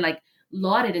like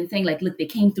lauded and saying like, look, they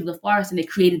came through the forest and they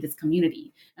created this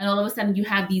community. And all of a sudden you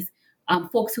have these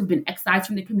folks who've been excised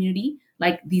from the community,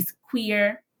 like these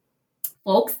queer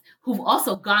folks who've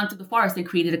also gone through the forest and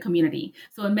created a community.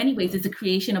 So in many ways, it's a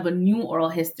creation of a new oral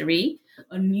history,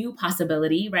 a new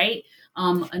possibility, right?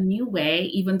 A new way,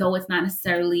 even though it's not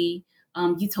necessarily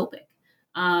utopic.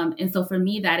 And so for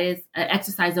me, that is an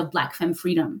exercise of Black femme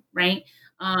freedom, right?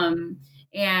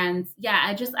 And yeah,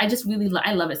 I just really,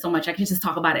 I love it so much. I could just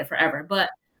talk about it forever, but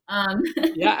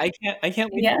yeah, I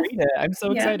can't wait to read it. I'm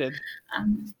so excited.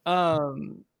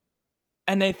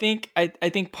 And I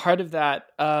think part of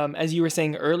that, as you were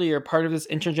saying earlier, part of this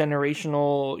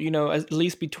intergenerational, at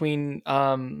least between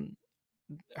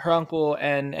her uncle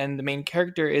and the main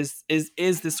character is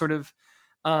this sort of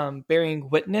bearing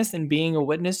witness and being a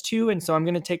witness to. And so I'm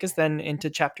going to take us then into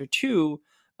chapter 2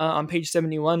 on page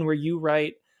 71, where you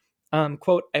write,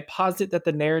 quote, I posit that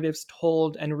the narratives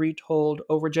told and retold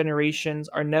over generations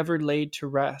are never laid to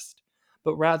rest,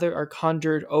 but rather are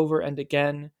conjured over and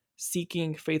again,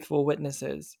 seeking faithful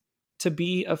witnesses. To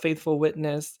be a faithful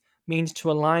witness means to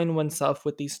align oneself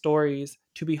with these stories,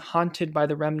 to be haunted by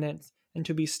the remnants, and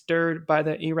to be stirred by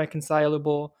the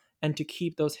irreconcilable, and to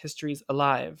keep those histories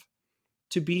alive.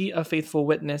 To be a faithful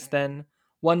witness, then,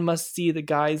 one must see the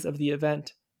guise of the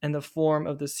event and the form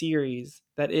of the series.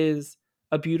 That is,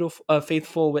 a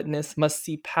faithful witness must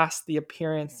see past the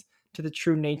appearance to the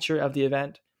true nature of the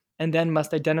event, and then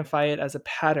must identify it as a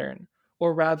pattern,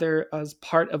 or rather as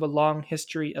part of a long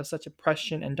history of such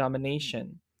oppression and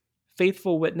domination.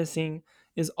 Faithful witnessing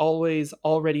is always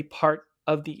already part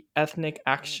of the ethnic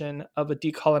action of a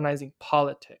decolonizing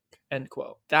politic, end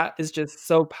quote. That is just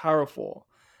so powerful.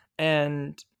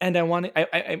 And I want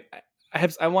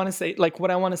to say, like,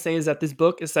 what I want to say is that this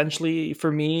book, essentially,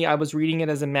 for me, I was reading it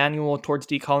as a manual towards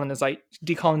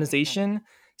decolonization,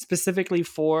 specifically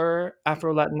for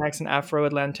Afro-Latinx and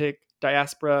Afro-Atlantic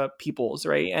diaspora peoples,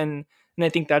 right? And I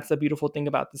think that's the beautiful thing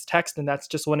about this text, and that's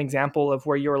just one example of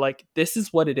where you're like, this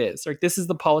is what it is. Like, this is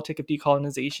the politic of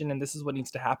decolonization, and this is what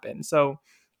needs to happen. So,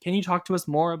 can you talk to us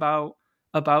more about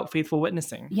faithful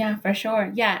witnessing? Yeah, for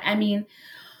sure. Yeah, I mean,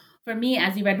 for me,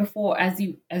 as you read before, as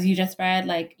you just read,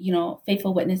 like,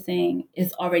 faithful witnessing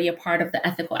is already a part of the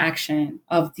ethical action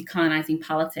of decolonizing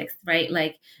politics, right?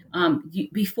 Like,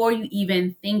 before you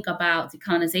even think about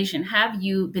decolonization, have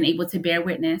you been able to bear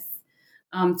witness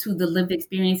to the lived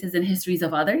experiences and histories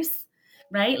of others,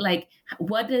 right? Like,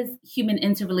 what does human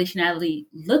interrelationality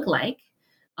look like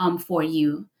for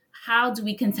you? How do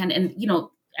we contend? And,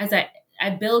 as I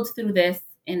build through this,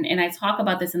 and I talk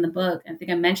about this in the book, I think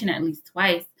I mentioned it at least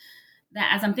twice,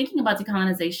 that as I'm thinking about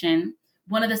decolonization,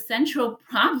 one of the central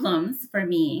problems for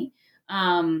me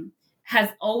has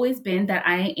always been that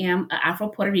I am an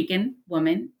Afro-Puerto Rican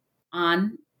woman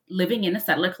living in a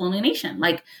settler colonial nation.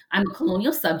 Like, I'm a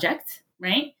colonial subject,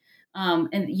 right?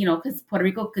 And, because Puerto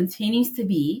Rico continues to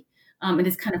be in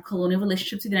this kind of colonial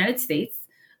relationship to the United States,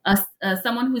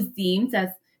 someone who's deemed as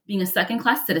being a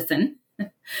second-class citizen.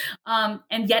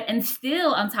 And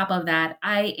still on top of that,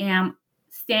 I am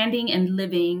standing and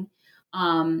living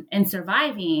and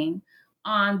surviving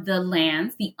on the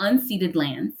lands, the unceded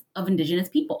lands of Indigenous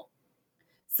people.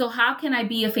 So how can I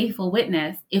be a faithful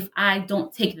witness if I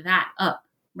don't take that up,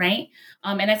 right?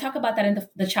 And I talk about that in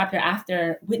the chapter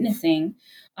after witnessing.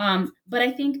 But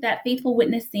I think that faithful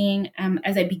witnessing,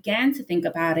 as I began to think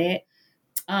about it,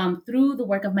 through the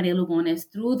work of Maria Lugones,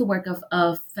 through the work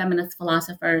of feminist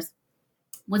philosophers,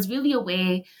 was really a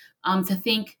way to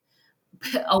think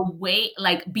away,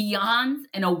 like beyond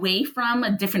and away from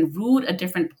a different root, a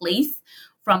different place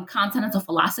from continental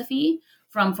philosophy,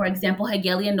 from, for example,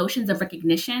 Hegelian notions of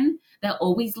recognition that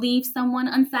always leave someone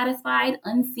unsatisfied,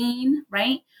 unseen,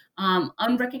 right?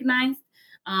 Unrecognized.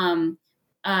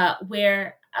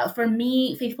 Where for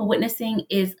me, faithful witnessing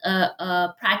is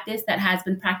a practice that has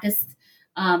been practiced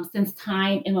since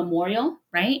time immemorial,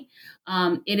 right?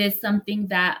 It is something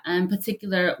that, in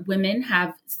particular, women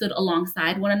have stood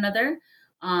alongside one another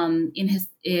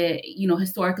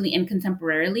historically and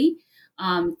contemporarily,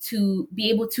 to be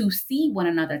able to see one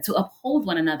another, to uphold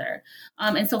one another.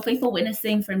 And so faithful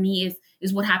witnessing for me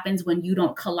is what happens when you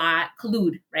don't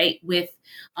collude, right, with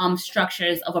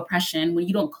structures of oppression, when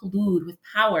you don't collude with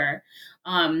power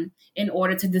in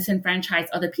order to disenfranchise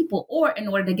other people or in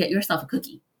order to get yourself a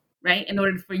cookie, right, in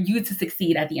order for you to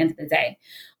succeed at the end of the day.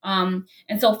 And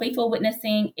so faithful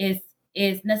witnessing is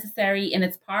necessary, and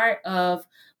it's part of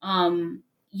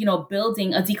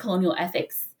building a decolonial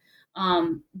ethics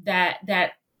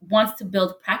that wants to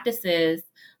build practices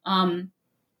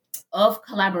of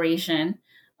collaboration,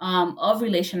 of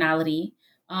relationality,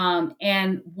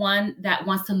 and one that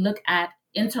wants to look at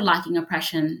interlocking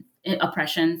oppressions,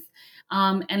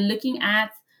 and looking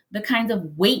at the kinds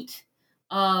of weight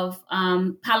of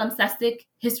palimpsestic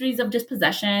histories of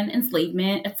dispossession,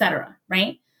 enslavement, etc.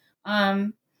 Right?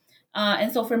 And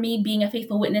so for me, being a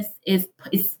faithful witness is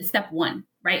step one,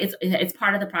 right? It's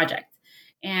part of the project.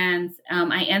 And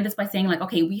I end this by saying, like,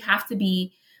 okay, we have to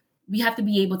be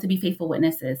able to be faithful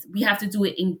witnesses. We have to do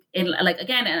it in like,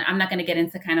 again, and I'm not going to get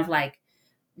into kind of like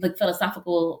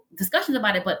philosophical discussions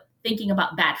about it, but thinking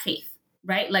about bad faith,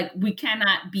 right? Like, we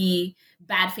cannot be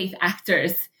bad faith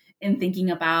actors in thinking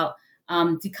about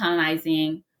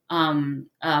decolonizing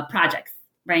projects,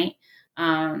 right?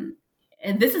 And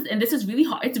this is really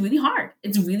hard. It's really hard.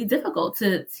 It's really difficult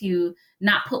to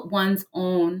not put one's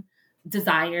own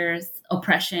desires,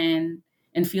 oppression,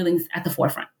 and feelings at the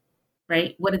forefront,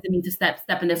 right? What does it mean to step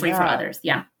in the frame for others?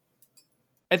 Yeah.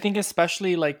 I think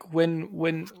especially like when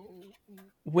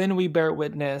we bear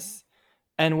witness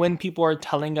and when people are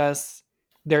telling us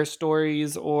their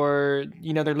stories or,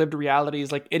 their lived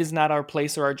realities, like, it is not our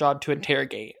place or our job to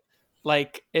interrogate.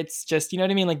 Like, it's just, you know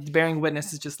what I mean? Like, bearing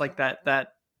witness is just like that,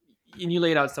 and you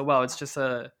laid out so well. It's just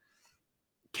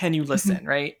can you listen,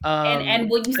 right? And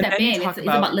when you step in, it's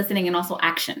about listening and also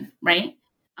action, right?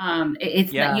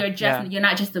 It's not, you're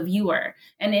not just a viewer.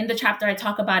 And in the chapter, I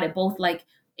talk about it both like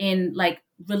in like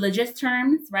religious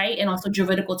terms, right, and also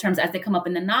juridical terms as they come up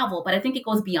in the novel. But I think it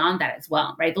goes beyond that as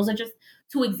well, right? Those are just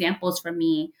two examples for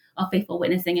me of faithful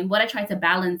witnessing. And what I tried to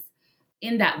balance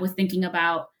in that was thinking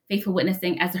about faithful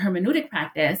witnessing as a hermeneutic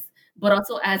practice, but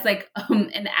also as like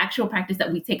an actual practice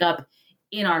that we take up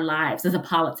in our lives as a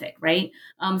politic, right?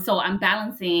 So I'm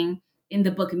balancing in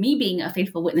the book me being a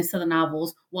faithful witness to the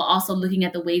novels while also looking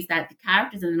at the ways that the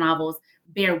characters in the novels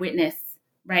bear witness,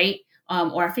 right?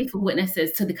 Or are faithful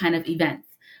witnesses to the kind of events.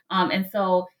 And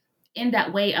so in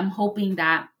that way, I hope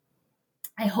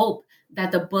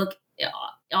that the book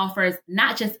offers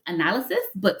not just analysis,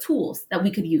 but tools that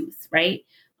we could use, right?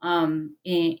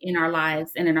 In our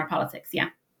lives and in our politics. Yeah.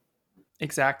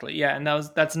 Exactly. Yeah. And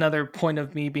that's another point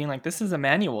of me being like, this is a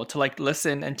manual to like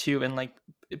listen and like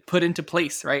put into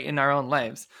place, right, in our own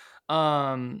lives.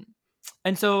 And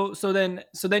so then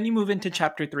you move into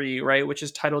chapter 3, right, which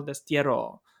is titled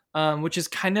Destierro, which is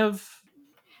kind of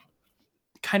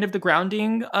the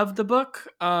grounding of the book.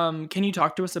 Can you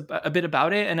talk to us a bit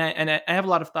about it? And I have a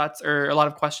lot of thoughts or a lot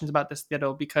of questions about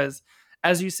Destierro because,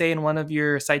 as you say in one of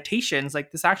your citations,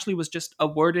 like, this actually was just a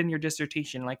word in your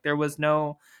dissertation. Like, there was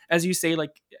no, as you say,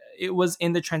 like, it was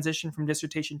in the transition from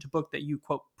dissertation to book that you,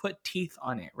 quote, put teeth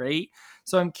on it, right?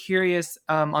 So I'm curious,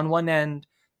 on one end,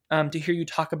 to hear you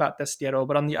talk about Destierro,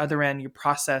 but on the other end, your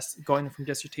process going from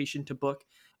dissertation to book,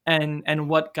 and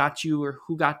what got you, or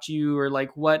who got you, or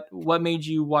like what made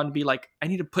you want to be like, I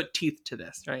need to put teeth to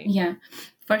this, right? Yeah,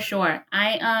 for sure.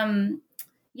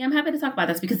 I'm happy to talk about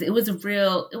this because it was a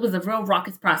real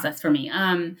raucous process for me.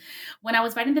 When I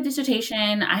was writing the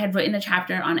dissertation, I had written a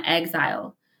chapter on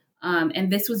exile.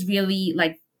 And this was really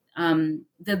like,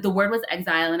 the word was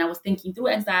exile. And I was thinking through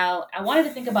exile. I wanted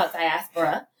to think about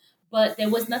diaspora, but there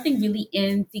was nothing really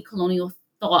in decolonial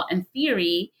thought and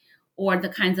theory or the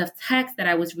kinds of texts that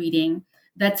I was reading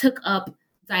that took up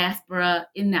diaspora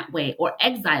in that way or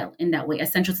exile in that way,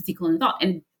 essential to decolonial thought.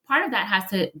 And part of that has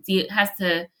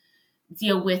to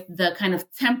deal with the kind of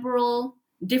temporal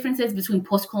differences between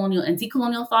post-colonial and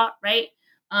decolonial thought, right?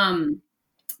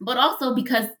 But also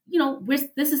because,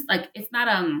 this is like, it's not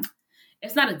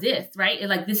it's not a diss, right?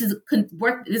 Like this is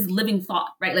work, this is living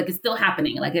thought, right? Like it's still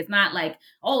happening. Like it's not like,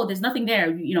 oh, there's nothing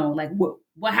there, like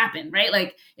what happened, right?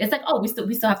 Like it's like, oh, we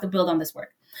still have to build on this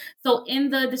work. So in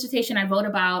the dissertation, I wrote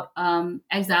about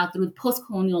exile through the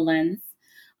post-colonial lens,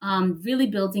 really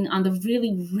building on the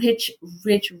really rich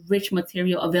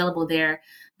material available there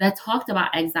that talked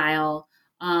about exile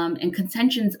and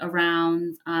contentions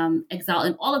around exile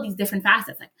in all of these different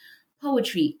facets, like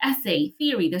poetry, essay,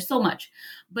 theory. There's so much.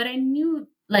 But I knew,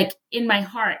 like in my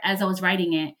heart, as I was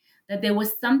writing it, that there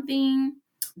was something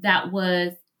that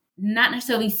was not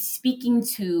necessarily speaking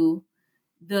to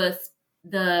the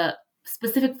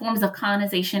specific forms of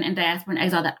colonization and diaspora and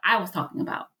exile that I was talking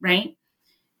about, right?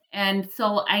 And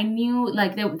so I knew,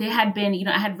 like, they had been,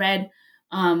 I had read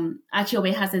Achille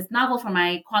Bejas' novel for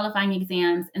my qualifying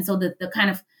exams. And so the kind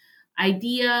of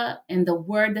idea and the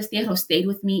word destierro stayed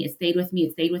with me. It stayed with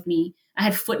me. I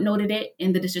had footnoted it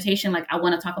in the dissertation, like, I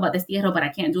want to talk about destierro, but I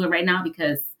can't do it right now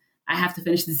because I have to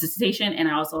finish this dissertation. And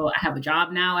I have a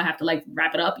job now. I have to like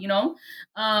wrap it up,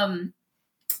 but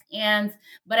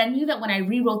I knew that when I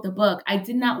rewrote the book, I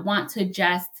did not want to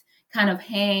just kind of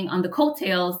hang on the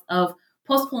coattails of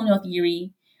post-colonial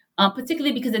theory,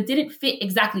 particularly because it didn't fit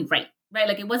exactly right?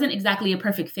 Like it wasn't exactly a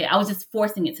perfect fit. I was just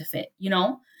forcing it to fit,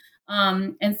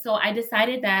 And so I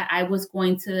decided that I was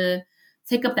going to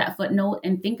take up that footnote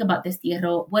and think about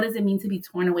destierro. What does it mean to be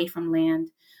torn away from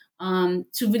land?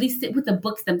 To really sit with the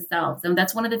books themselves. And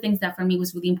that's one of the things that for me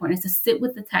was really important, is to sit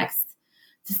with the text,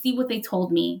 to see what they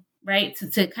told me, right?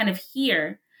 To kind of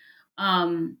hear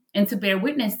and to bear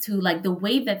witness to like the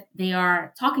way that they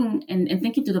are talking and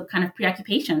thinking through the kind of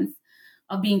preoccupations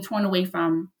of being torn away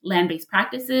from land-based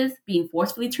practices, being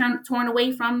forcefully torn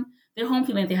away from their home,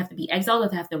 feeling like they have to be exiled or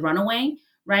they have to run away,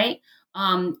 right?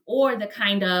 Or the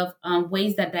kind of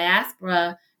ways that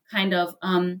diaspora kind of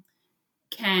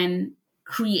can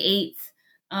create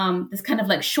this kind of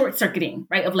like short circuiting,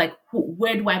 right? Of like,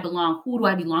 where do I belong? Who do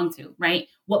I belong to, right?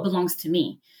 What belongs to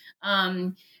me?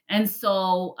 And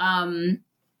so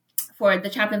for the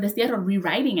chapter of destierro,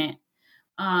 rewriting it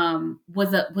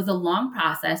was a long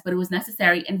process, but it was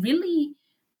necessary and really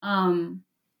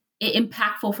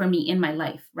impactful for me in my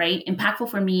life, right? Impactful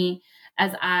for me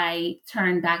as I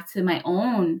turn back to my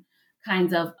own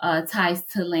kinds of ties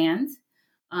to land,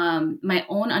 my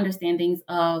own understandings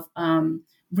of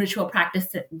ritual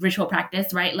practice,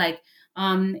 right? Like,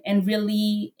 in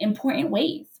really important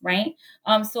ways, right?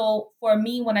 So for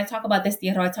me, when I talk about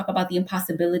destierro, I talk about the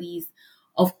impossibilities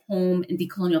of home in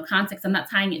decolonial context. I'm not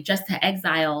tying it just to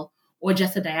exile or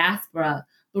just to diaspora,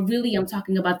 but really I'm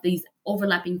talking about these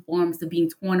overlapping forms of being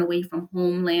torn away from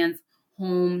homelands,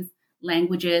 homes,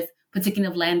 languages,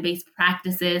 particularly of land-based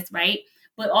practices, right?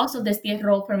 But also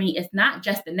destierro for me is not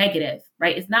just the negative,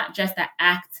 right? It's not just that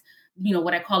act,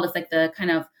 what I call is like the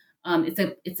kind of,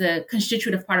 it's a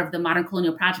constitutive part of the modern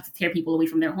colonial project to tear people away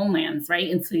from their homelands, right?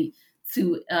 And to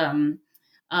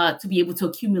be able to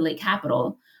accumulate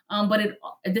capital. But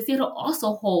destierro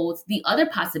also holds the other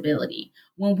possibility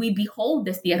when we behold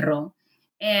destierro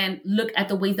and look at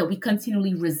the ways that we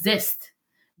continually resist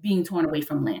being torn away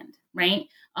from land, right?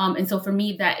 And so for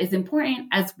me, that is important,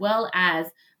 as well as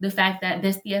the fact that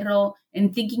destierro,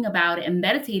 and thinking about it and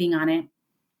meditating on it,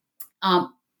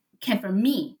 can, for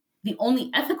me, the only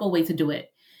ethical way to do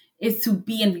it is to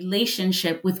be in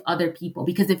relationship with other people.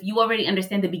 Because if you already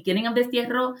understand the beginning of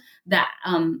destierro, that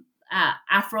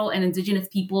Afro and indigenous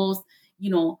peoples,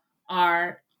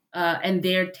 are, and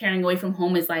their tearing away from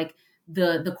home is like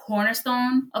the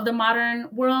cornerstone of the modern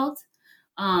world,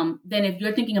 then if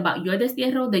you're thinking about your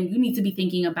destierro, then you need to be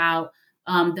thinking about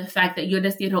the fact that your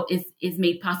destierro is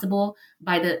made possible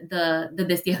by the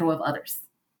destierro of others,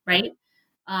 right?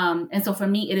 And so for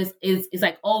me, it is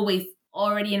like always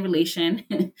already in relation,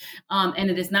 and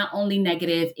it is not only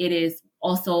negative; it is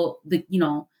also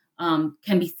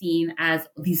can be seen as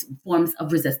these forms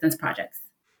of resistance projects.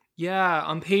 Yeah,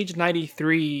 on page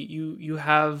 93, you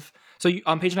have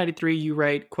on page 93 you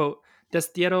write, quote,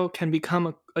 "Destierro can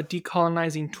become a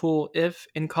decolonizing tool if,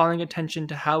 in calling attention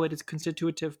to how it is a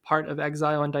constitutive part of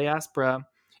exile and diaspora,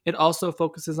 it also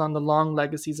focuses on the long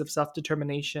legacies of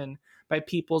self-determination by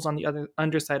peoples on the other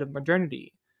underside of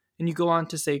modernity." And you go on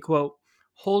to say, quote,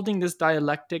 "Holding this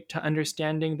dialectic to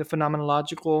understanding the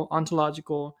phenomenological,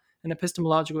 ontological, and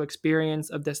epistemological experience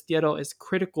of destierro is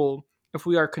critical if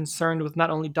we are concerned with not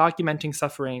only documenting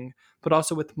suffering, but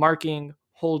also with marking,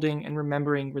 holding, and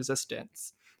remembering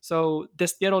resistance." So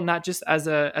destierro not just as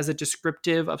a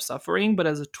descriptive of suffering, but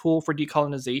as a tool for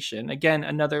decolonization. Again,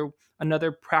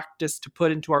 another practice to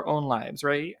put into our own lives,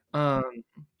 right?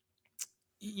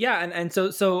 Yeah, and so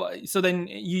then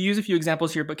you use a few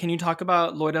examples here, but can you talk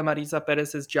about Loida Marisa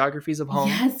Perez's Geographies of Home?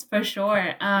 Yes, for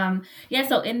sure. Yeah,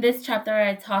 so in this chapter,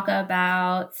 I talk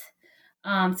about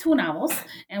two novels,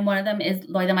 and one of them is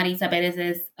Loida Marisa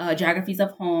Perez's Geographies of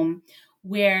Home,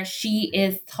 where she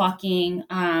is talking.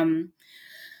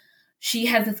 She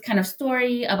has this kind of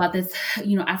story about this,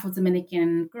 Afro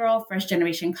Dominican girl, first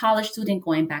generation college student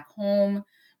going back home,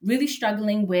 really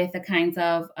struggling with the kinds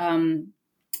of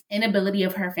inability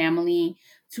of her family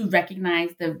to recognize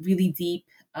the really deep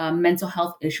mental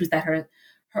health issues that her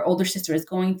older sister is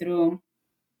going through.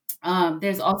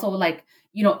 There's also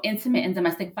intimate and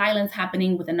domestic violence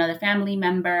happening with another family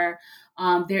member.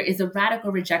 There is a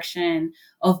radical rejection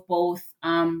of both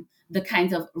the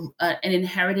kinds of an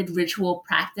inherited ritual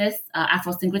practice,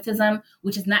 Afrosyncretism,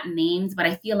 which is not named, but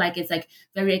I feel like it's like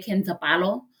very akin to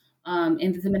palo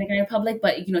in the Dominican Republic.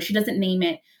 But she doesn't name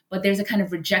it. But there's a kind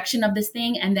of rejection of this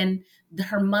thing, and then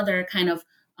her mother kind of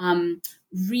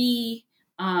re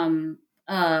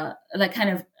like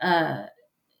kind of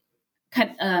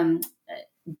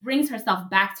brings herself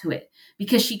back to it,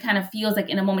 because she kind of feels like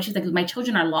in a moment she's like, my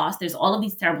children are lost, there's all of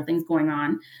these terrible things going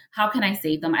on, how can I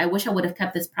save them? I wish I would have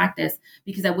kept this practice,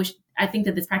 because I think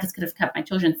that this practice could have kept my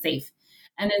children safe.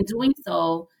 And in doing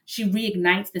so, she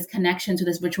reignites this connection to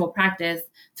this ritual practice,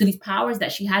 to these powers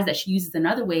that she has that she uses in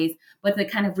other ways, but they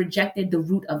kind of rejected the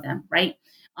root of them, right?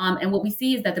 And what we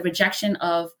see is that the rejection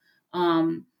of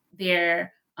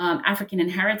their African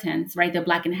inheritance, right, their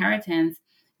Black inheritance,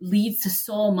 leads to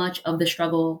so much of the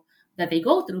struggle that they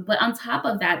go through. But on top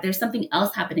of that, there's something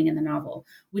else happening in the novel,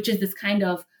 which is this kind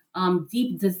of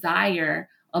deep desire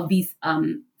of these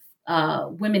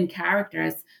women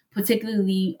characters,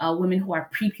 particularly women who are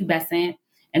prepubescent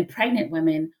and pregnant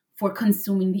women, for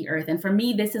consuming the earth. And for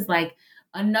me, this is like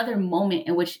another moment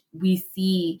in which we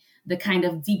see the kind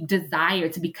of deep desire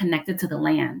to be connected to the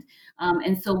land.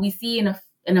 And so we see in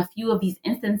a few of these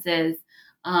instances,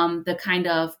 the kind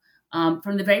of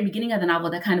from the very beginning of the novel,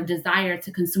 that kind of desire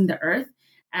to consume the earth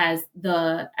as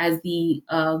the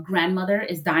grandmother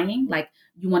is dying. Like,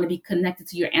 you want to be connected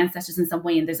to your ancestors in some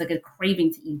way, and there's like a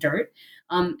craving to eat dirt.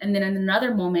 And then in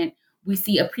another moment, we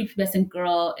see a prepubescent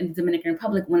girl in the Dominican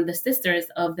Republic, one of the sisters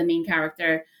of the main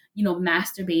character,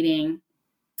 masturbating,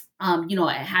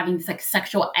 having this like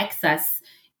sexual excess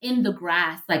in the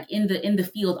grass, like in the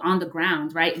field, on the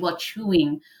ground, right, while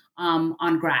chewing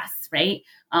on grass, right?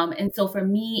 And so for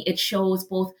me, it shows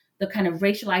both the kind of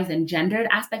racialized and gendered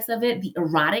aspects of it, the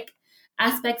erotic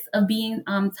aspects of being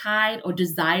tied or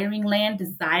desiring land,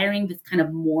 desiring this kind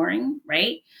of mooring,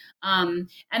 right? And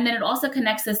then it also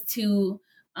connects us to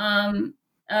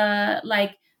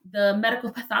like the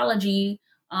medical pathology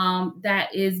that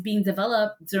is being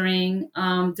developed during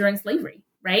slavery,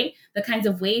 right? The kinds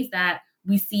of ways that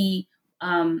we see,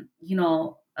 quote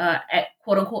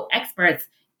unquote experts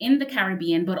in the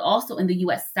Caribbean, but also in the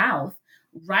U.S. South,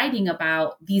 writing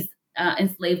about these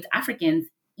enslaved Africans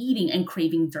eating and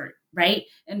craving dirt, right?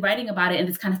 And writing about it in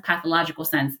this kind of pathological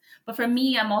sense. But for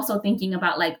me, I'm also thinking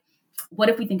about like, what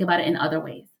if we think about it in other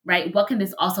ways, right? What can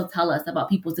this also tell us about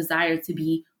people's desire to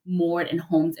be moored and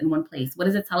homed in one place? What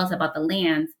does it tell us about the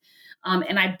land?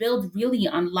 And I build really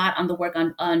a lot on the work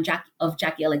of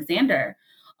Jackie Alexander,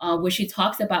 where she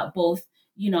talks about both,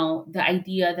 the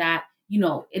idea that,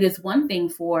 it is one thing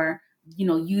for,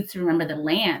 you to remember the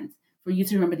land, for you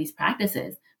to remember these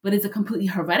practices, but it's a completely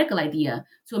heretical idea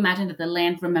to imagine that the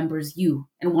land remembers you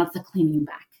and wants to claim you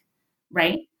back,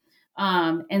 right?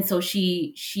 And so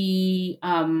she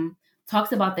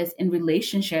talks about this in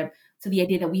relationship to the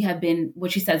idea that we have been,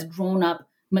 what she says, grown up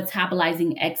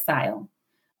metabolizing exile,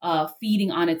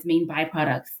 feeding on its main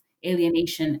byproducts,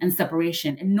 alienation and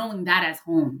separation, and knowing that as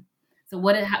home. So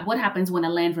what happens when a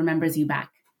land remembers you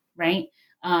back, right?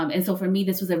 And so for me,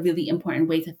 this was a really important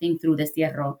way to think through this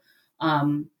tierra,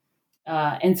 and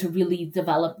to really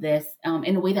develop this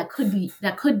in a way that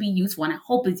could be useful, and I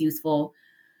hope is useful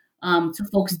to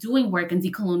folks doing work in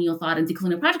decolonial thought and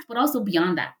decolonial projects, but also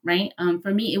beyond that, right?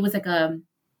 For me, it was like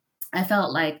I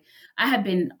felt like I had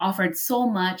been offered so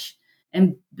much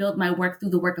and built my work through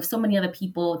the work of so many other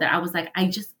people that I was like,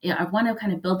 I want to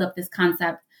kind of build up this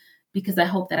concept because I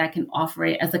hope that I can offer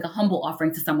it as like a humble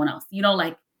offering to someone else,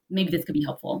 like maybe this could be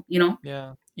helpful,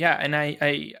 Yeah. Yeah. And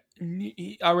I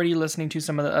already listening to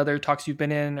some of the other talks you've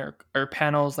been in or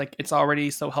panels, like it's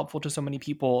already so helpful to so many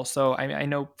people. So I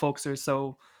know folks are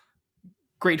so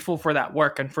grateful for that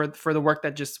work and for the work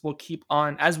that just will keep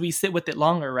on as we sit with it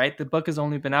longer, right? The book has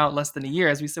only been out less than a year.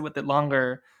 As we sit with it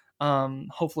longer,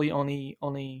 hopefully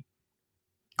only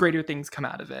greater things come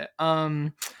out of it.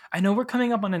 I know we're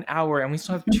coming up on an hour and we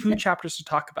still have 2 chapters to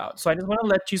talk about. So I just want to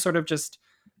let you sort of just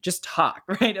just talk,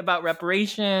 right? About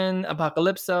reparation,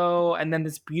 apocalypso, and then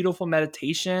this beautiful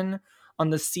meditation on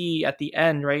the sea at the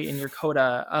end, right? In your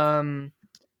coda.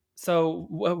 So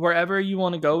wherever you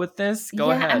want to go with this, go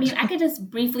ahead. I mean, I could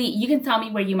just briefly, you can tell me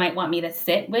where you might want me to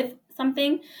sit with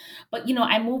something, but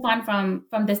I move on from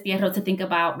destierro to think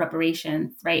about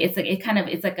reparations, right?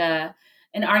 It's like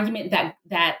an argument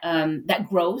that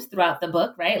grows throughout the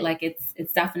book, right? Like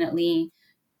it's definitely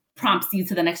prompts you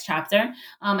to the next chapter.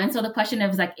 And so the question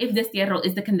is like, if destierro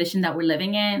is the condition that we're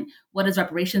living in, what does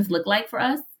reparations look like for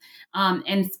us?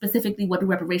 And specifically, what do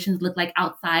reparations look like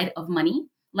outside of money?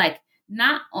 Like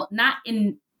not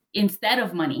instead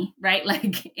of money, right?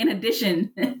 Like in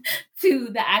addition to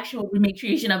the actual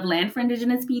rematriation of land for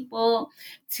indigenous people,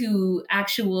 to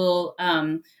actual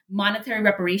monetary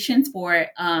reparations for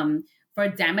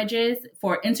damages,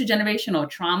 for intergenerational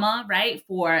trauma, right?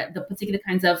 For the particular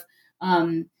kinds of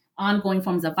ongoing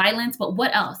forms of violence. But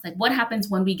what else? Like what happens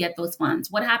when we get those funds?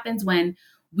 What happens when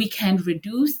we can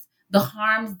reduce the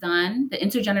harms done, the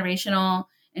intergenerational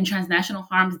and transnational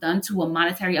harms done to a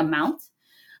monetary amount?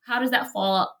 How does that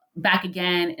fall back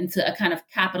again into a kind of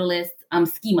capitalist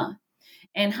schema?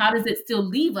 And how does it still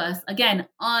leave us, again,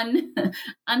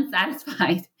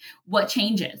 unsatisfied? What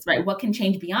changes, right? What can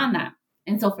change beyond that?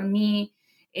 And so for me,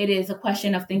 it is a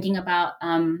question of thinking about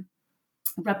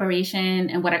reparation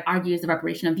and what I argue is the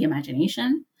reparation of the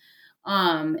imagination.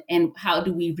 And how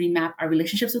do we remap our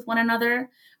relationships with one another,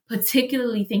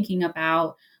 particularly thinking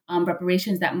about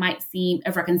reparations that might seem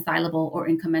irreconcilable or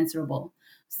incommensurable.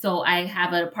 So I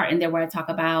have a part in there where I talk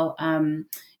about,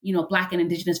 Black and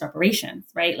Indigenous reparations,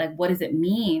 right? Like, what does it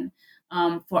mean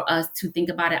for us to think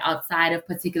about it outside of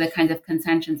particular kinds of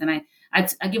contentions? And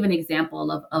I give an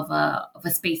example of a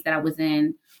space that I was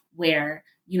in where,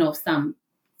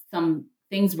 some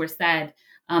things were said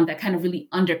that kind of really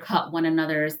undercut one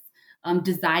another's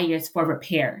desires for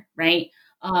repair, right?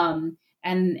 So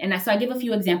I give a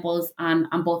few examples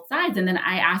on both sides, and then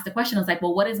I asked the question. I was like,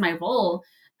 well, what is my role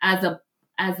as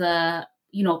a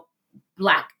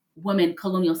Black woman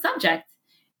colonial subject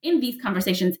in these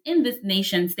conversations in this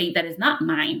nation state that is not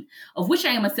mine, of which I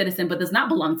am a citizen but does not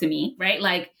belong to me, right?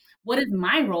 Like, what is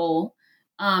my role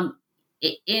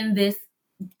in this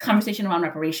conversation around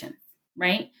reparations,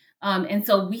 right? And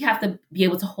so we have to be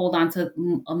able to hold on to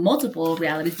multiple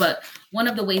realities. But one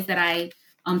of the ways that I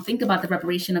think about the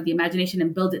reparation of the imagination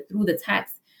and build it through the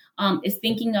text is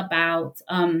thinking about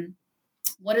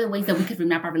what are the ways that we could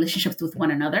remap our relationships with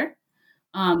one another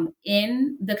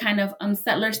in the kind of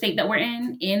settler state that we're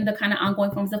in the kind of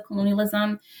ongoing forms of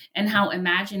colonialism, and how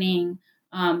imagining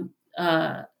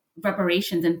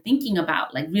reparations and thinking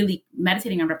about, like, really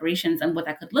meditating on reparations and what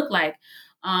that could look like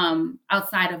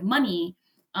outside of money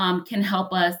can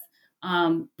help us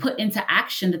put into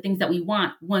action the things that we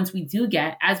want once we do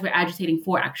get, as we're agitating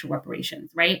for actual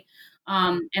reparations, right?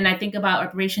 And I think about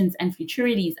reparations and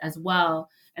futurities as well.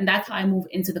 And that's how I move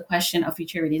into the question of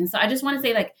futurities. And so I just want to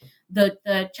say, like,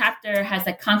 the chapter has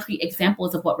like concrete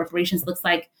examples of what reparations looks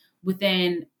like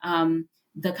within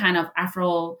the kind of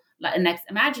Afro-Latinx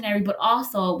imaginary, but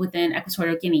also within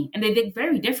Equatorial Guinea. And they did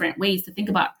very different ways to think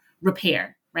about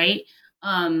repair, right?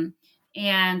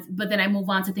 But then I move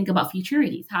on to think about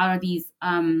futurities. How are these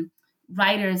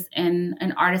writers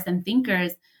and artists and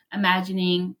thinkers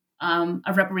imagining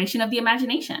a reparation of the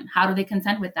imagination? How do they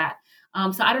contend with that?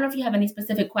 So I don't know if you have any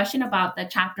specific question about the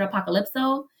chapter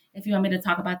Apocalypso, if you want me to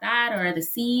talk about that, or the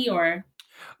sea, or...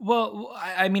 Well,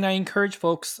 I mean, I encourage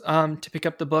folks to pick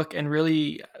up the book and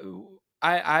really...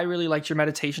 I really liked your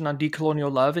meditation on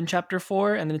decolonial love in chapter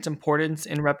 4 and its importance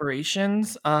in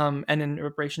reparations and in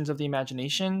reparations of the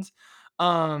imaginations.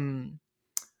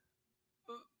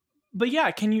 But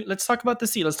yeah, let's talk about the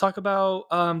sea. Let's talk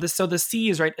about this. So the sea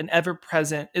is right,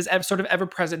 sort of ever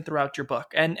present throughout your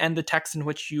book and the text in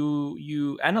which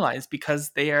you analyze, because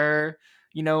they are,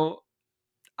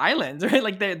 islands, right?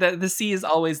 Like the sea is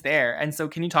always there. And so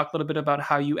can you talk a little bit about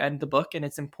how you end the book and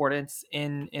its importance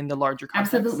in the larger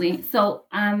context? Absolutely. So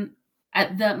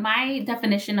my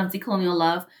definition of decolonial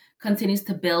love continues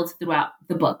to build throughout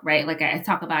the book, right? Like I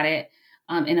talk about it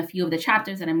in a few of the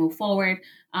chapters, and I move forward.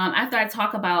 After I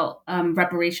talk about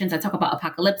reparations, I talk about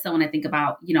Apocalypso, and I think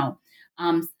about,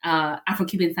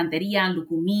 Afro-Cuban Santeria,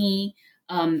 Lukumi.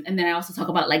 And then I also talk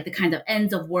about, like, the kind of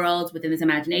ends of worlds within this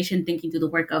imagination, thinking through the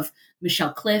work of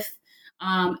Michelle Cliff.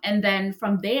 And then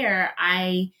from there,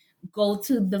 I go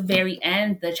to the very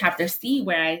end, the chapter C,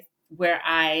 where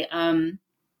I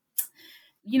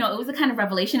it was a kind of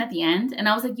revelation at the end. And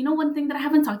I was like, one thing that I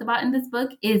haven't talked about in this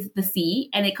book is the sea.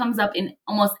 And it comes up in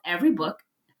almost every book.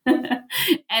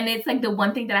 And it's like the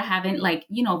one thing that I haven't,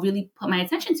 really put my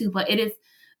attention to, but it is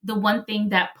the one thing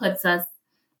that puts us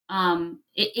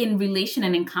in relation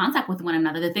and in contact with one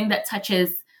another. The thing that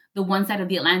touches the one side of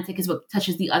the Atlantic is what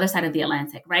touches the other side of the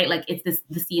Atlantic, right? Like it's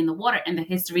the sea and the water and the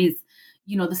histories,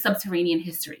 the subterranean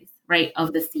histories, right,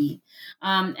 of the sea.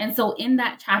 And so in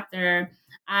that chapter,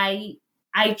 I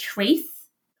trace,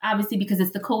 obviously because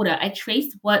it's the coda, I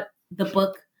trace what the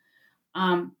book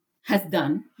has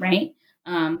done, right?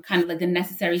 Kind of like the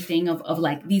necessary thing of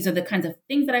like, these are the kinds of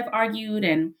things that I've argued,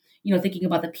 and, thinking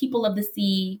about the people of the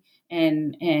sea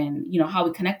and how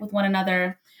we connect with one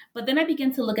another. But then I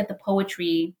began to look at the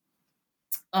poetry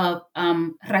of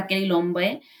Raquel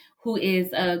Lombe, who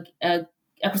is a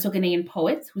Equatorial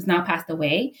poet who's now passed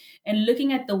away, and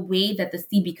looking at the way that the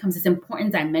sea becomes this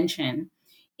important dimension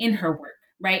in her work,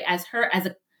 right? As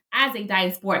a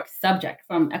diasporic subject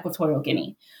from Equatorial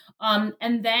Guinea.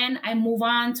 And then I move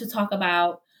on to talk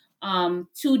about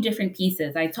two different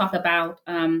pieces. I talk about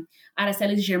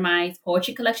Araceli Girmay's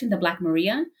poetry collection, The Black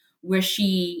Maria, where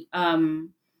she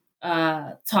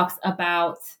talks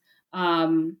about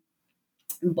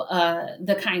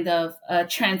the kind of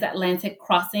transatlantic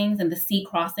crossings and the sea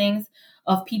crossings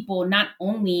of people, not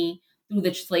only through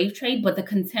the slave trade, but the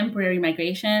contemporary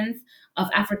migrations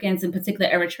of Africans, in particular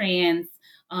Eritreans,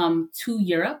 to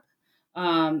Europe,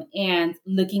 and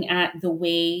looking at the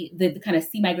way the kind of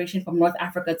sea migration from North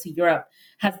Africa to Europe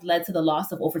has led to the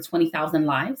loss of over 20,000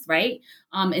 lives, right?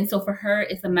 And so for her,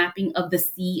 it's a mapping of the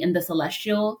sea and the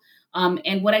celestial.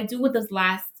 And what I do with those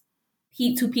last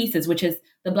two pieces, which is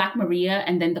the Black Maria,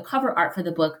 and then the cover art for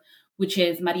the book, which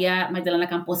is Maria Magdalena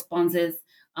Campos Ponce's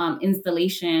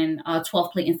installation,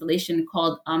 12-plate installation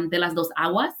called De las Dos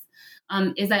Aguas,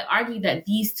 is I argue that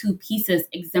these two pieces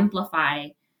exemplify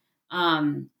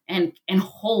and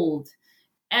hold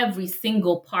every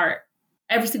single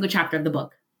chapter of the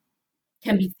book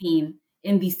can be seen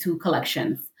in these two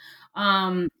collections.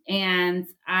 And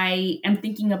I am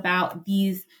thinking about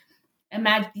these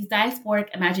diasporic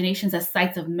imaginations as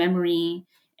sites of memory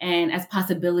and as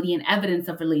possibility and evidence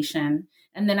of relation.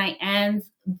 And then I end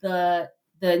the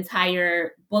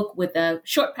entire book with a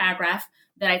short paragraph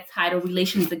that I title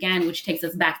Relations Again, which takes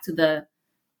us back to the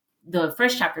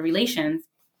first chapter, Relations,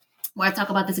 where I talk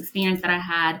about this experience that I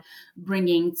had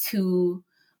bringing two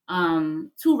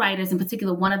writers, in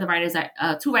particular, one of the writers,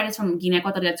 two writers from Guinea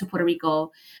Equatorial to Puerto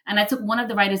Rico. And I took one of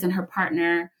the writers and her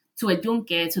partner to a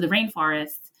yunque, to the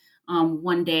rainforest,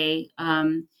 one day.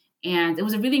 And it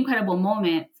was a really incredible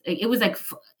moment. It was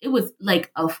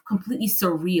like a completely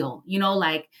surreal, and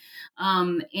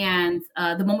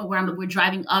the moment where we're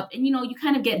driving up, and, you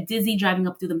kind of get dizzy driving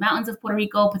up through the mountains of Puerto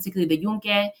Rico, particularly the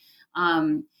yunque.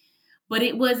 But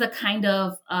it was a kind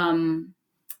of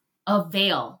a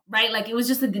veil, right? Like it was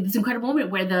just this incredible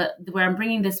moment where I'm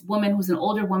bringing this woman who's an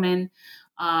older woman,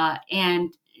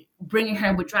 and bringing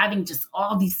her, we're driving just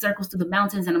all these circles through the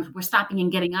mountains, and we're stopping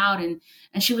and getting out, and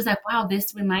she was like, "Wow,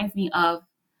 this reminds me of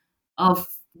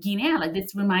Guinea. Like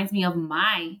this reminds me of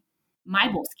my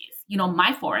bosques,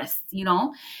 my forests,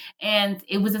 And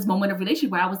it was this moment of relation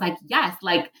where I was like, yes,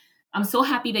 like I'm so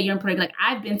happy that you're in Puerto Rico. Like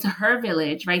I've been to her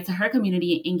village, right, to her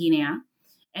community in Guinea,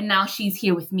 and now she's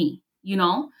here with me,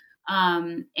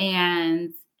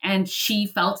 and she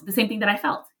felt the same thing that I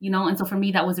felt, And so for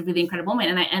me, that was a really incredible moment.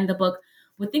 And I end the book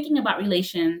with thinking about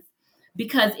relations,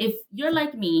 because if you're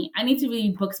like me, I need to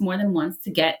read books more than once to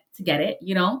get it,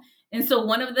 And so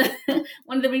one of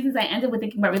the reasons I ended with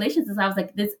thinking about relations is I was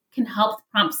like, this can help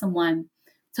prompt someone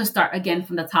to start again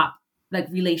from the top, like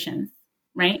relations,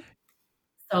 right?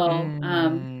 So,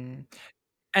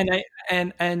 and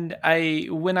I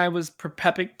when I was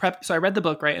so I read the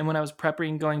book, right? And when I was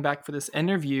prepping, going back for this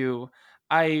interview,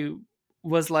 I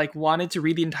was like, wanted to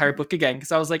read the entire book again,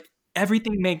 because I was like,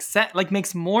 everything makes sense, like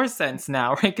makes more sense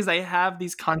now, right? Because I have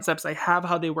these concepts, I have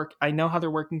how they work, I know how they're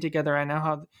working together, I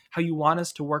know how you want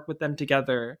us to work with them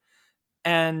together.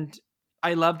 And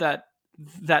I love that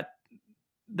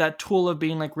tool of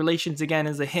being like, relations again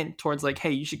is a hint towards like,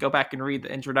 hey, you should go back and read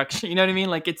the introduction. You know what I mean?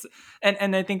 Like it's,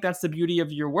 and I think that's the beauty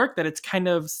of your work, that it's kind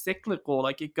of cyclical,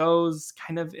 like it goes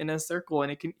kind of in a circle,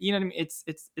 and it can, you know what I mean?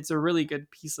 It's a really good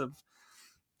piece of,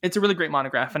 it's a really great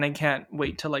monograph, and I can't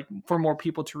wait to like for more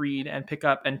people to read and pick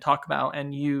up and talk about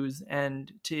and use,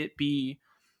 and to be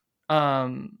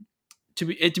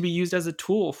used as a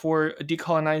tool for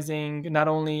decolonizing, not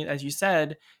only, as you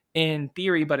said, in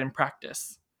theory, but in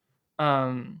practice.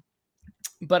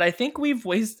 But I think we've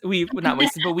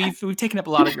taken up a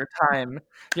lot of your time,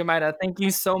 Yomaira. Thank you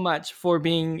so much for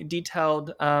being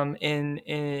detailed in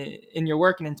your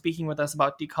work and in speaking with us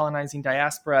about decolonizing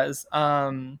diasporas.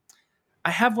 I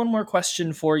have one more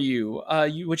question for you,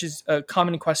 which is a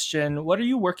common question. What are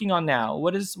you working on now?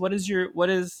 What is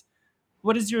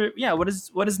what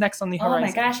is next on the Oh horizon?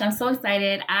 my gosh, I'm so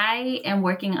excited. I am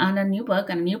working on a new book,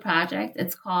 on a new project.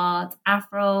 It's called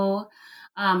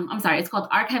it's called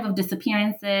Archive of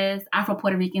Disappearances,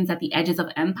 Afro-Puerto Ricans at the Edges of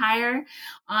Empire.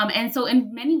 And so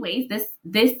in many ways,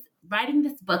 this writing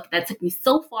this book that took me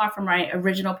so far from my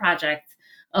original project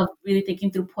of really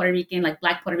thinking through Puerto Rican, like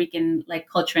Black Puerto Rican, like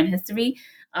culture and history,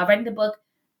 writing the book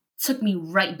took me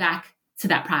right back to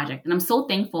that project. And I'm so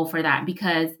thankful for that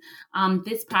because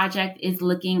this project is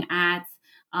looking at,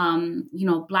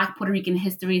 Black Puerto Rican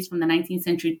histories from the 19th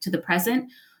century to the present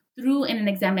through an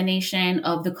examination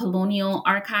of the colonial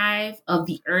archive, of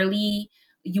the early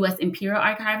U.S. Imperial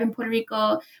Archive in Puerto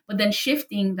Rico, but then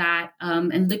shifting that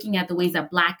and looking at the ways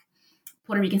that Black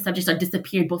Puerto Rican subjects are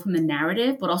disappeared, both from the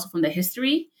narrative, but also from the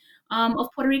history of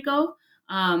Puerto Rico.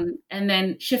 And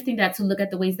then shifting that to look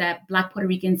at the ways that Black Puerto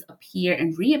Ricans appear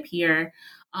and reappear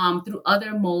through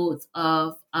other modes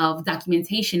of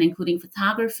documentation, including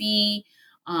photography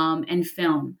and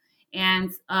film.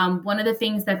 And one of the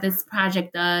things that this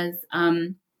project does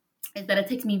is that it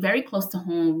takes me very close to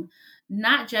home,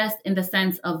 not just in the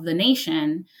sense of the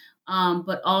nation,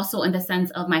 but also in the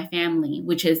sense of my family,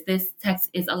 which is this text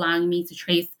is allowing me to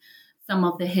trace some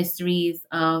of the histories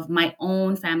of my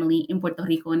own family in Puerto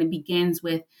Rico. And it begins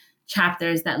with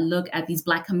chapters that look at these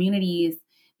Black communities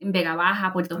in Vega Baja,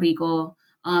 Puerto Rico,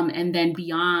 and then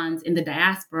beyond in the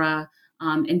diaspora,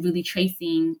 and really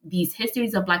tracing these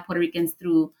histories of Black Puerto Ricans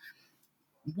through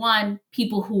one,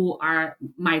 people who are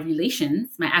my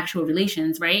relations, my actual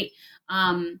relations, right?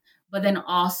 But then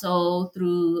also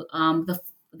through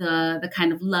the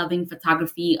kind of loving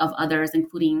photography of others,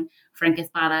 including Frank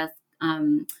Espada's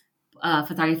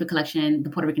photography collection, The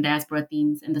Puerto Rican Diaspora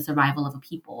Themes and the Survival of a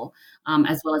People,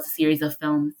 as well as a series of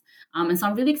films. And so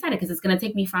I'm really excited because it's going to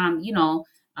take me from,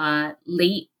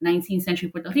 late 19th century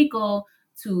Puerto Rico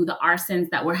to the arsons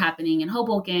that were happening in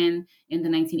Hoboken in the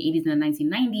 1980s and the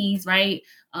 1990s, right?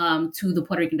 To the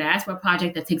Puerto Rican Diaspora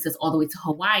Project that takes us all the way to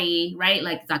Hawaii, right?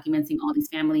 Like documenting all these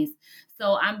families.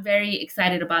 So I'm very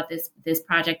excited about this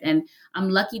project. And I'm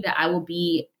lucky that I will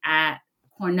be at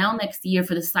Cornell next year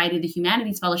for the Society of the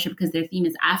Humanities Fellowship because their theme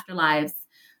is afterlives.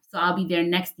 So I'll be there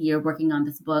next year working on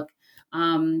this book.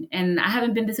 And I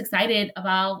haven't been this excited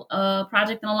about a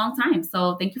project in a long time.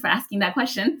 So thank you for asking that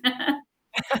question.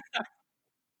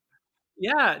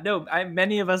 Yeah, no,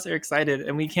 many of us are excited,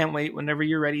 and we can't wait whenever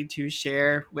you're ready to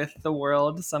share with the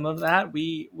world some of that.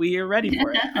 We are ready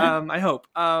for it. I hope.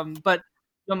 But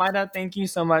Yomaira, thank you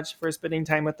so much for spending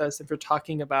time with us and for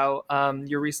talking about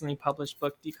your recently published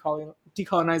book,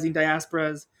 Decolonizing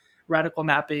Diasporas: Radical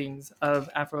Mappings of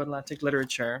Afro-Atlantic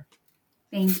Literature.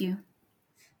 Thank you.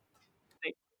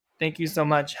 Thank you so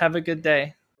much. Have a good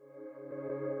day.